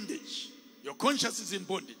in bondage. Your conscience is in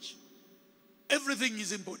bondage. Everything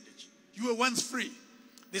is in bondage. You were once free.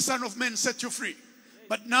 The Son of Man set you free.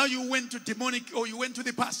 But now you went to demonic, or you went to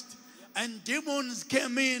the past, and demons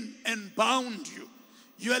came in and bound you.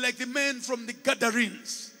 You are like the man from the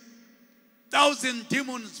Gadarenes. 1,000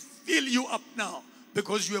 demons fill you up now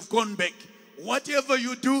because you have gone back. Whatever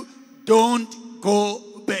you do, don't go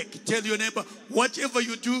back. Tell your neighbor, whatever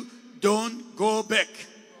you do, don't go back.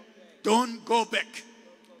 Don't go back.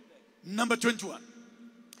 Number 21.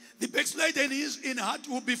 The backslider in heart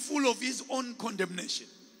will be full of his own condemnation.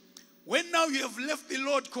 When now you have left the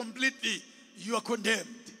Lord completely, you are condemned.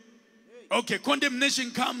 Okay, condemnation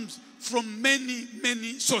comes from many,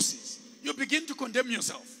 many sources. You begin to condemn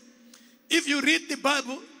yourself. If you read the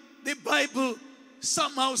Bible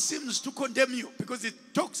somehow seems to condemn you because it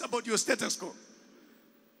talks about your status quo.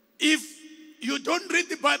 If you don't read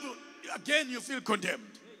the Bible, again you feel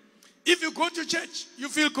condemned. If you go to church, you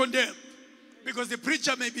feel condemned because the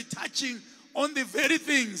preacher may be touching on the very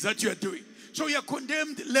things that you are doing. So you are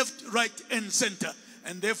condemned left, right, and center.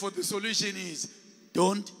 And therefore the solution is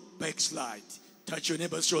don't backslide. Touch your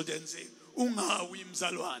neighbor's shoulder and say, "Ungawi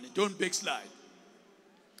mzalwane." Don't backslide.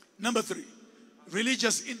 Number 3,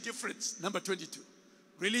 religious indifference. Number 22,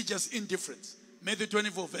 religious indifference. Matthew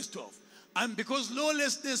 24, verse 12. And because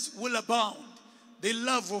lawlessness will abound, the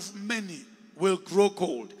love of many will grow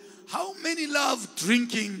cold. How many love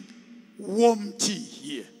drinking warm tea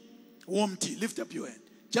here? Warm tea. Lift up your hand.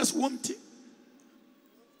 Just warm tea.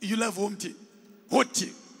 You love warm tea. Hot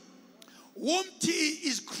tea. Warm tea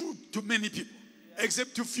is crude to many people,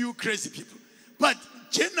 except to few crazy people. But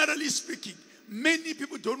generally speaking, many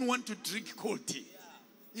people don't want to drink cold tea.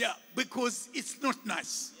 Yeah, because it's not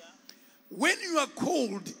nice. When you are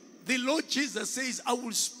cold, the Lord Jesus says, "I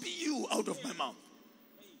will spew you out of my mouth."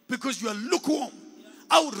 Because you are lukewarm.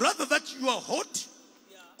 I would rather that you are hot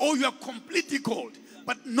or you are completely cold,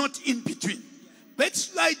 but not in between.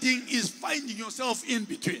 Backsliding is finding yourself in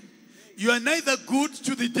between. You are neither good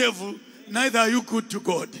to the devil, neither are you good to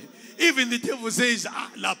God. Even the devil says,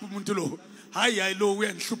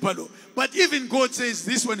 but even God says,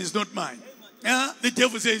 "This one is not mine." The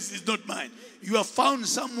devil says, "It's not mine." You are found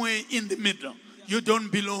somewhere in the middle. You don't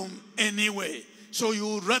belong anywhere. So you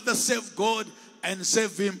would rather serve God and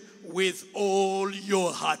serve him with all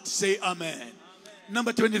your heart. Say amen.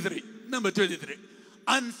 Number 23. Number 23.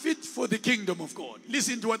 Unfit for the kingdom of God.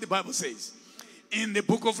 Listen to what the Bible says. In the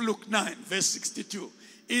book of Luke 9, verse 62.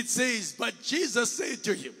 It says, "But Jesus said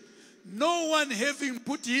to him, no one having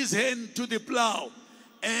put his hand to the plow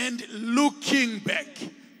and looking back,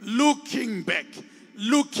 you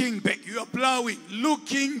are plowing,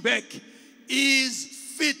 looking back, is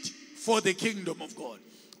fit for the kingdom of God."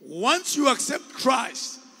 Once you accept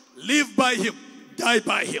Christ, live by him, die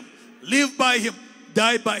by him. Live by him,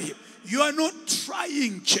 die by him. You are not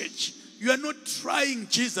trying church. You are not trying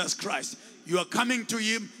Jesus Christ. You are coming to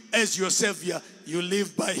him as your Savior. You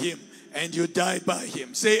live by him and you die by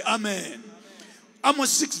him. Say amen. Amos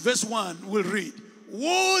 6 verse 1 will read,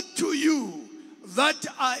 "Woe to you that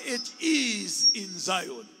are at ease in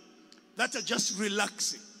Zion," that are just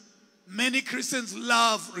relaxing. Many Christians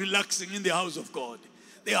love relaxing in the house of God.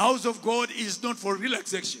 The house of God is not for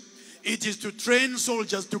relaxation. It is to train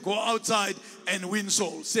soldiers to go outside and win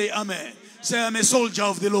souls. Say amen. Say, "I'm a soldier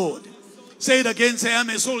of the Lord." Say it again. Say, "I'm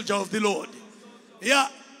a soldier of the Lord." Yeah.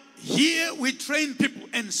 Here we train people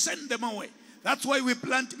and send them away. That's why we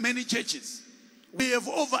plant many churches. We have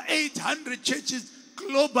over 800 churches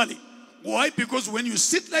globally. Why? Because when you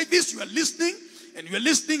sit like this, you are listening and you are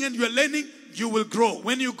listening and you are learning, you will grow.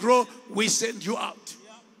 When you grow, we send you out.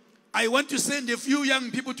 I want to send a few young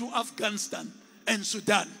people to Afghanistan and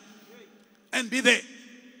Sudan and be there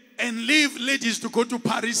and leave ladies to go to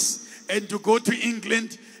Paris and to go to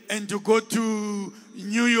England and to go to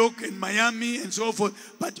New York and Miami and so forth.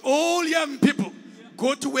 But all young people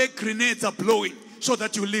go to where grenades are blowing so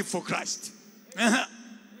that you live for Christ.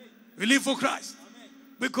 You live for Christ.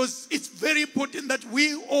 Because it's very important that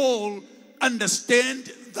we all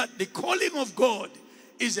understand that the calling of God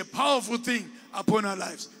is a powerful thing upon our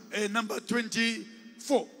lives. Number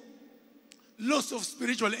 24, loss of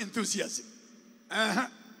spiritual enthusiasm.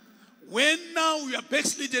 When now you are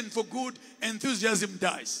backslidden for good, enthusiasm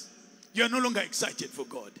dies. You are no longer excited for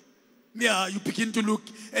God. Yeah, you begin to look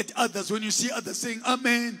at others. When you see others saying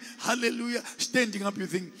amen, hallelujah, standing up, you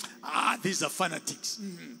think, these are fanatics.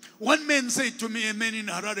 One man said to me, a man in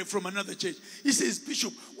Harare from another church, he says,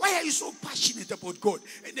 "Bishop, why are you so passionate about God?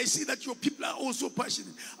 And I see that your people are also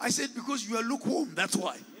passionate." I said, "Because you are lukewarm, that's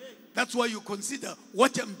why. That's why you consider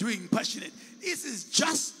what I'm doing passionate. This is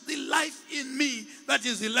just the life in me, that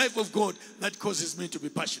is the life of God, that causes me to be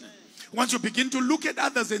passionate." Once you begin to look at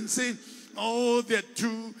others and say, "Oh, they're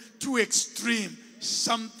too extreme,"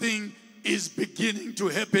 something is beginning to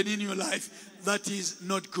happen in your life that is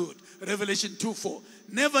not good. Revelation 2:4.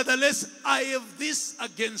 Nevertheless, I have this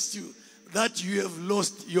against you, that you have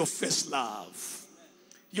lost your first love.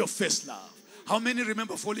 Your first love. How many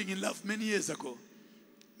remember falling in love many years ago?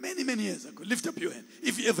 Many, many years ago. Lift up your hand.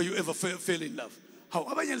 If you ever fell in love. How?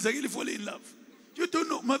 Abanye fall in love. You don't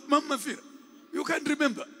know. Mama fear. You can't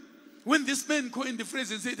remember. When this man coined the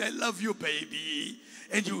phrase and said, I love you, baby.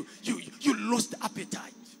 And you lost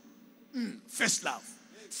appetite. First love.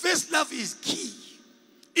 First love is key.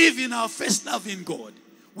 Even our first love in God.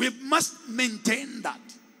 We must maintain that.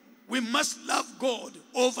 We must love God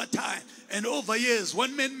over time and over years.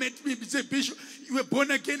 One man met me and said, Bishop, you were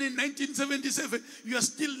born again in 1977. You are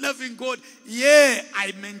still loving God. Yeah,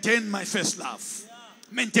 I maintain my first love.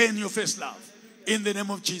 Maintain your first love. In the name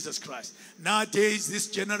of Jesus Christ. Nowadays, this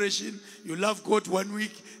generation, you love God 1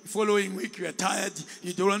 week, the following week you are tired.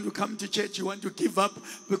 You don't want to come to church. You want to give up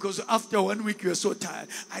because after 1 week you are so tired.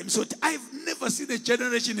 I've never seen a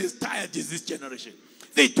generation as tired as this generation.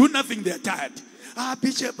 They do nothing, they are tired.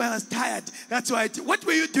 Bishop, I was tired. That's why what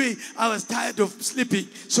were you doing? I was tired of sleeping.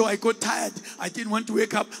 So I got tired. I didn't want to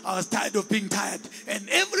wake up. I was tired of being tired. And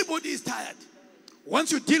everybody is tired.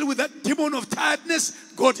 Once you deal with that demon of tiredness,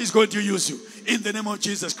 God is going to use you. In the name of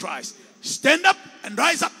Jesus Christ. Stand up and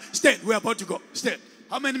rise up. Stand. We're about to go. Stand.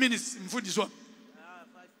 How many minutes in food is one?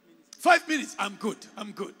 5 minutes. I'm good.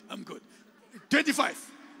 I'm good. I'm good.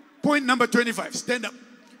 25. Point number 25. Stand up.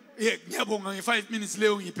 Yeah, 5 minutes.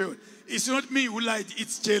 It's not me who lied.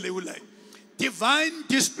 It's Chele who lied. Divine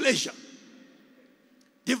displeasure.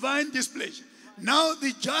 Divine displeasure. Now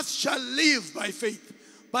the just shall live by faith.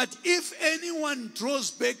 But if anyone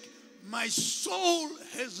draws back, my soul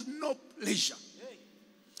has no pleasure.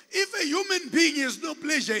 If a human being has no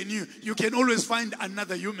pleasure in you, you can always find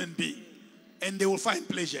another human being. And they will find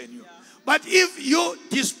pleasure in you. But if your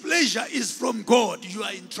displeasure is from God, you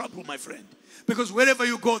are in trouble, my friend. Because wherever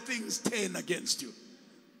you go, things turn against you.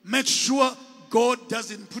 Make sure God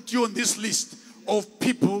doesn't put you on this list of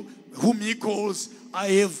people whom he calls, I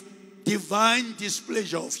have divine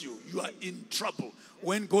displeasure of you. You are in trouble.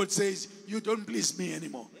 When God says, you don't please me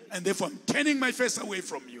anymore. And therefore I'm turning my face away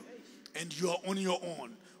from you. And you are on your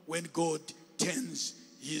own when God turns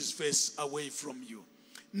his face away from you.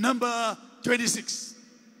 Number 26.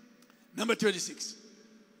 Number 26.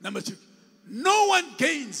 Number 2. No one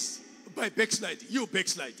gains by backsliding. You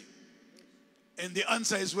backsliding. And the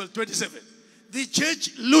answer is, well, 27. The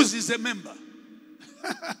church loses a member.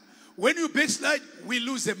 When you backslide, we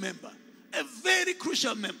lose a member. A very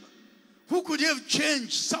crucial member who could have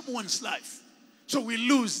changed someone's life. So we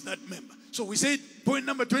lose that member. So we said, point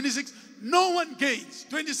number 26, no one gains.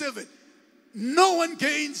 27, no one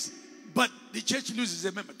gains, but the church loses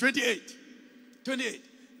a member. 28,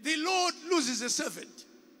 the Lord loses a servant.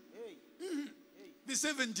 The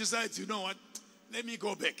servant decides, you know what, let me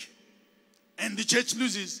go back. And the church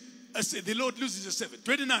loses, the Lord loses a servant.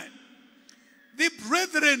 29, the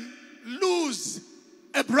brethren lose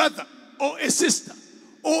a brother or a sister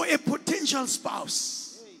or a potential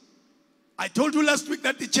spouse. I told you last week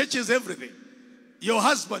that the church is everything. Your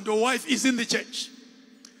husband or wife is in the church.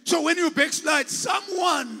 So when you backslide,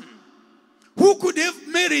 someone who could have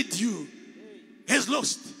married you has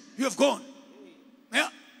lost. You have gone. Yeah.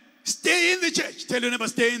 Stay in the church. Tell your neighbor,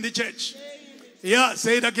 stay in the church. Yeah,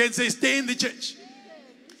 say it again. Say, stay in the church.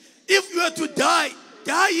 If you are to die,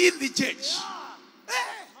 die in the church.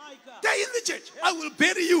 Die in the church. I will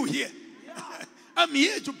bury you here. I'm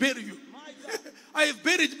here to bury you. I have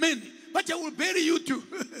buried many, but I will bury you too.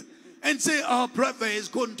 And say, our brother is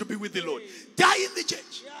going to be with the Lord. Die in the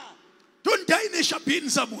church. Don't die in a shopping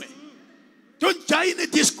somewhere. Don't die in a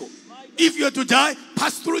disco. If you are to die,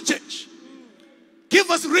 pass through church. Give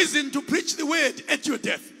us reason to preach the word at your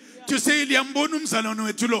death. To say, liyambona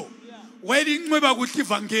umzalwane wethu lo. Wayinqweba kuhle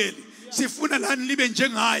ivangeli. Sifuna lani libe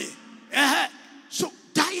njengaye. So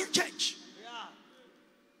die in church.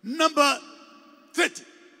 Number 30.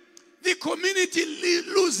 The community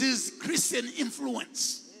loses Christian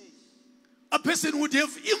influence. A person would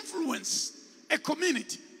have influenced a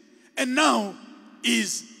community and now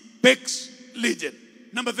is backslidden.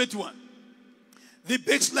 Number 31. The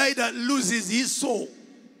backslider loses his soul.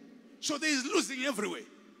 So there is losing everywhere.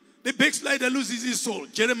 The backslider loses his soul.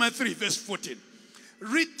 Jeremiah 3 verse 14.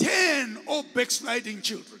 Return, O backsliding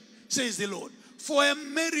children, says the Lord, for I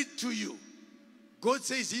am married to you. God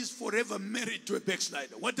says he's forever married to a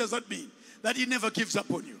backslider. What does that mean? That he never gives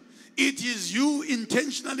up on you. It is you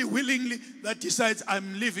intentionally, willingly that decides,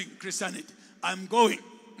 I'm leaving Christianity. I'm going.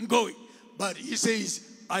 But he says,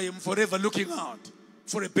 I am forever looking out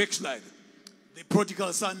for a backslider. The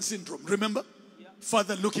prodigal son syndrome. Remember? Yeah.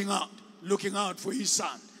 Father looking out looking out for his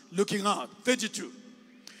son, looking out. 32.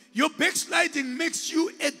 Your backsliding makes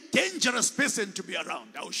you a dangerous person to be around.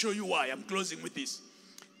 I'll show you why. I'm closing with this.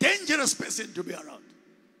 Dangerous person to be around.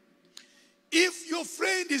 If your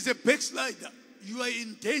friend is a backslider, you are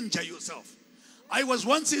in danger yourself. I was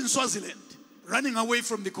once in Swaziland, running away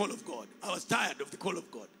from the call of God. I was tired of the call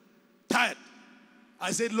of God. Tired.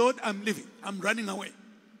 I said, Lord, I'm leaving. I'm running away.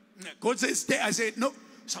 God says, stay. I said, no.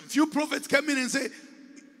 Some few prophets come in and say,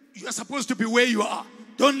 you are supposed to be where you are.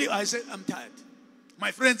 Don't leave. I said, I'm tired.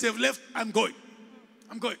 My friends have left. I'm going.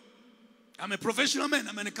 I'm going. I'm a professional man.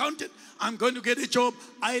 I'm an accountant. I'm going to get a job.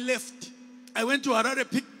 I left. I went to Harare,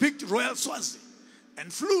 picked Royal Swazi,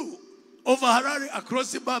 and flew over Harare across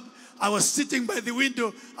Zimbabwe. I was sitting by the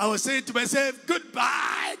window. I was saying to myself,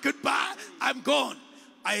 goodbye, goodbye. I'm gone.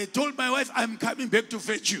 I told my wife, I'm coming back to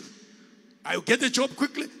fetch you. I'll get a job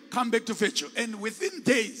quickly, come back to fetch you. And within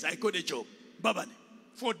days, I got a job. Babane,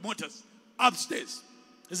 Ford Motors, upstairs.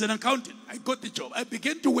 As an accountant, I got the job. I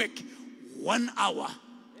began to work 1 hour.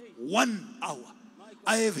 1 hour.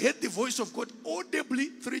 I have heard the voice of God audibly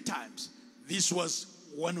 3 times. This was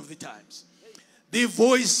one of the times. The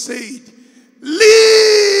voice said,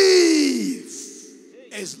 leave!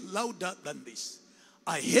 As louder than this.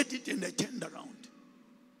 I heard it and I turned around.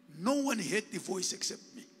 No one heard the voice except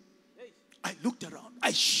me. I looked around.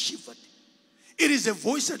 I shivered. It is a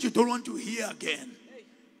voice that you don't want to hear again.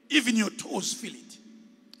 Even your toes feel it.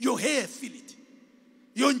 Your hair feel it.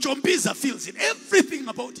 Your njombiza feels it. Everything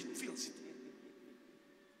about it feels it.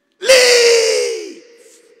 Leave!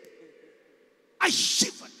 I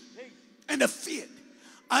shivered and I feared.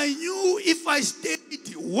 I knew if I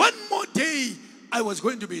stayed one more day, I was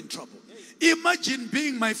going to be in trouble. Imagine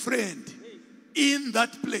being my friend in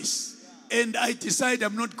that place. And I decide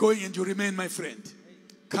I'm not going and you remain my friend.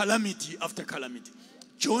 Calamity after calamity.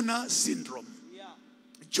 Jonah syndrome.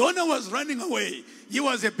 Jonah was running away. He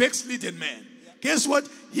was a backslidden man. Guess what?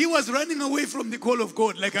 He was running away from the call of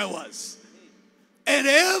God like I was. And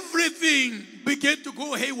everything began to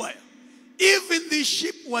go haywire. Even the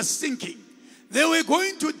ship was sinking. They were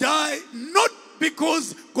going to die not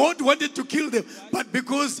because God wanted to kill them, but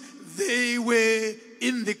because they were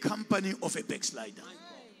in the company of a backslider.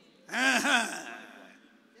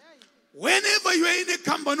 Whenever you are in a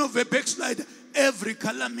company of a backslider, every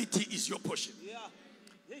calamity is your portion.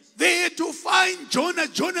 They had to find Jonah.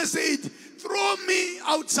 Jonah said, throw me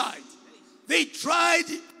outside. They tried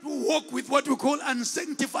to walk with what we call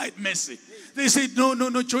unsanctified mercy. They said, no,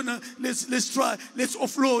 Jonah, let's try. Let's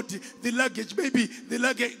offload the luggage. Maybe the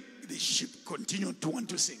luggage. The ship continued to want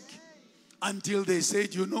to sink. Until they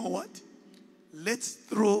said, you know what? Let's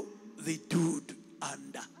throw the dude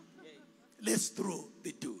under. Let's throw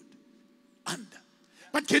the dude under.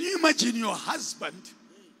 But can you imagine your husband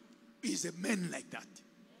is a man like that?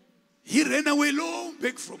 He ran away long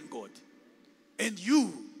back from God. And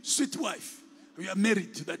you, sweet wife, you are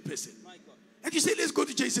married to that person. And you say, let's go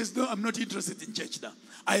to church. He says, no, I'm not interested in church now.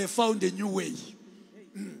 I have found a new way.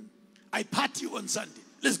 I party on Sunday.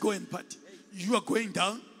 Let's go and party. You are going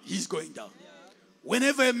down, he's going down.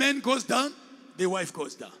 Whenever a man goes down, the wife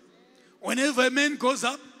goes down. Whenever a man goes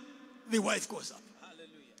up, the wife goes up.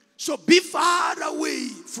 So be far away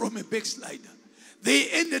from a backslider. They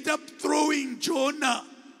ended up throwing Jonah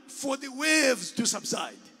for the waves to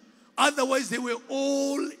subside. Otherwise, they were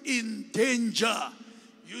all in danger.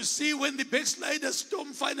 You see, when the backslider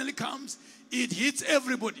storm finally comes, it hits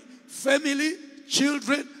everybody. Family,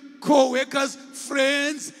 children, co-workers,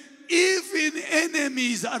 friends, even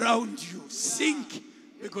enemies around you sink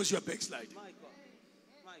because you are backsliding.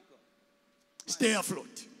 Stay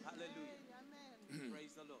afloat.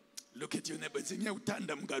 Look at your neighbor.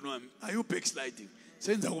 Are you backsliding?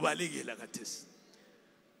 Senza kubalekela kathesi.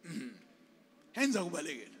 Henza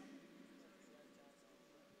kubalekela.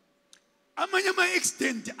 Amanye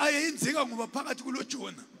ama-accident ayenzeka ngoba phakathi kulo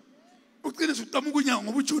Jonah. Uqine usutama ukunyanga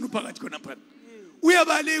ngoba uJona uphakathi khona phana.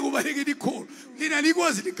 Uyabaleka ubalekela ikholo. Lina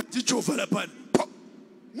likwazi ligathi ijova lapha.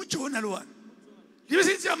 UJona lo wana. Libe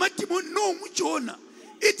sithi amadimoni no uJona.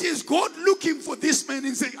 It is God looking for this man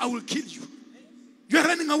and saying, I will kill you. You are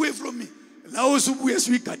running away from me. La usubuya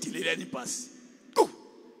siyigadile lani ibhasi.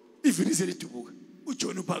 Ivinise litubuka.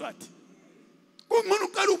 UJona uphakathi. Kungcono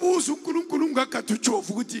uqala ubuza uNkulunkulu ungagathi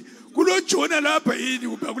ujova ukuthi kulo Jonah lapha yini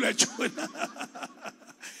kuba kula Jonah.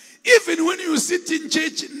 Even when you sit in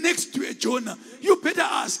church next to a Jonah, you better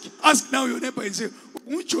ask. Ask now your neighbor and say,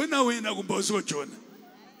 uJonah wena kumba uso Jonah.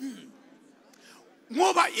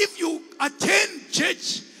 Ngoba if you attend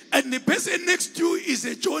church and the person next to you is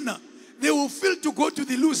a Jonah, they will feel to go to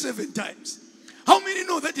the loo 7 times. How many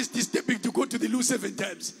know that it's disturbing to go to the loo 7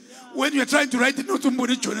 times? When you're trying to write a note,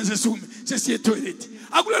 Jonah says, "Here, toilet."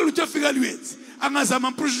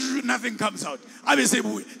 Nothing comes out.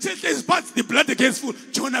 There's parts, the blood gets full.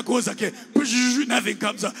 Jonah goes again. Nothing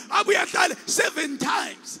comes out. 7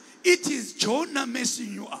 times. It is Jonah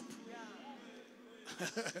messing you up.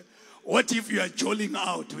 What if you are jolling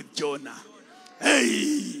out with Jonah?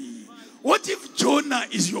 Hey, what if Jonah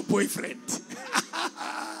is your boyfriend?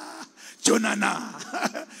 Jonah na.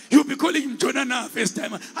 You'll be calling him Jonah na first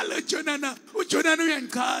time. Hello, Jonah na. Jonah na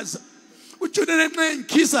uyankaza. Jonah na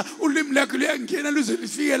yankisa. Ulimi lakho luyangena luze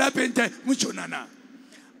lifike lapha entime. Jonah na.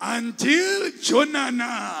 Until Jonah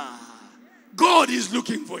na. God is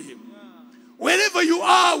looking for him. Wherever you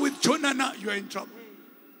are with Jonah na, you are in trouble.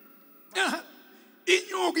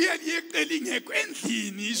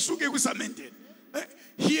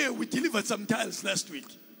 Here we delivered some tiles last week.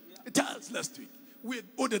 We had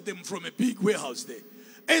ordered them from a big warehouse there.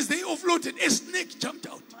 As they offloaded, a snake jumped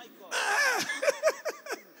out.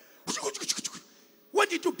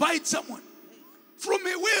 Wanted to bite someone from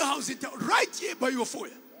a warehouse right here by your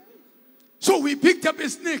foyer. So we picked up a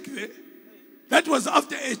snake there. That was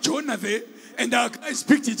after a Jonah there, and our guys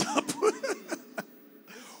picked it up.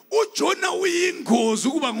 Jonah uyingozi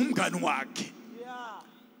ukuba ngumngani wakhe.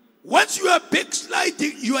 Once you are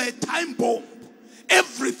backsliding, you are a time bomb.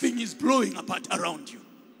 Everything is blowing apart around you.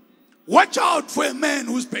 Watch out for a man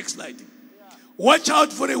who's backsliding. Watch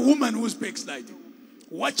out for a woman who's backsliding.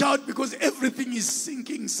 Watch out because everything is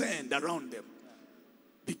sinking sand around them.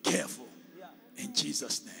 Be careful. In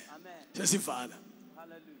Jesus' name. Just Father.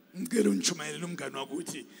 Ngicela ungishumayele umngani wakho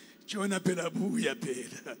uthi Jonah phela buya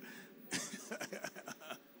phela.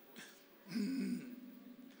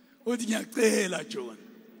 Uthi ngiyacela Jonah.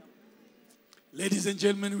 Ladies and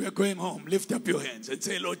gentlemen, we are going home. Lift up your hands and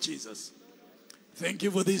say, Lord Jesus, thank you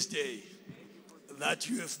for this day that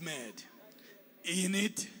you have made. In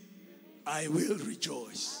it, I will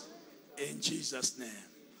rejoice. In Jesus' name.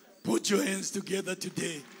 Put your hands together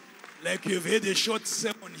today like you've had a short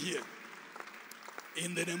sermon here.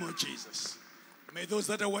 In the name of Jesus. May those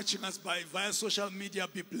that are watching us via social media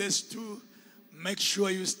be blessed too. Make sure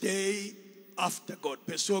you stay after God.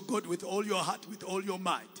 Pursue God with all your heart, with all your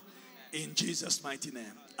might. In Jesus' mighty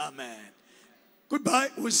name. Amen. Goodbye.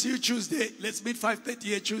 We'll see you Tuesday. Let's meet 5:30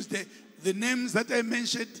 here Tuesday. The names that I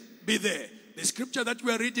mentioned, be there. The scripture that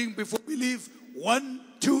we are reading before we leave, 1,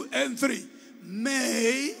 2, and 3.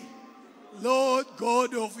 May Lord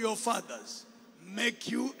God of your fathers make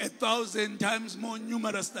you 1,000 times more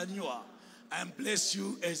numerous than you are, and bless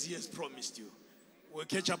you as he has promised you. We'll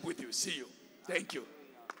catch up with you. See you. Thank you.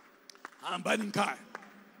 I'm burning car.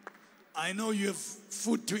 I know you have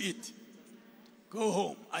food to eat. Go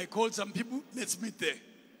home. I called some people. Let's meet there.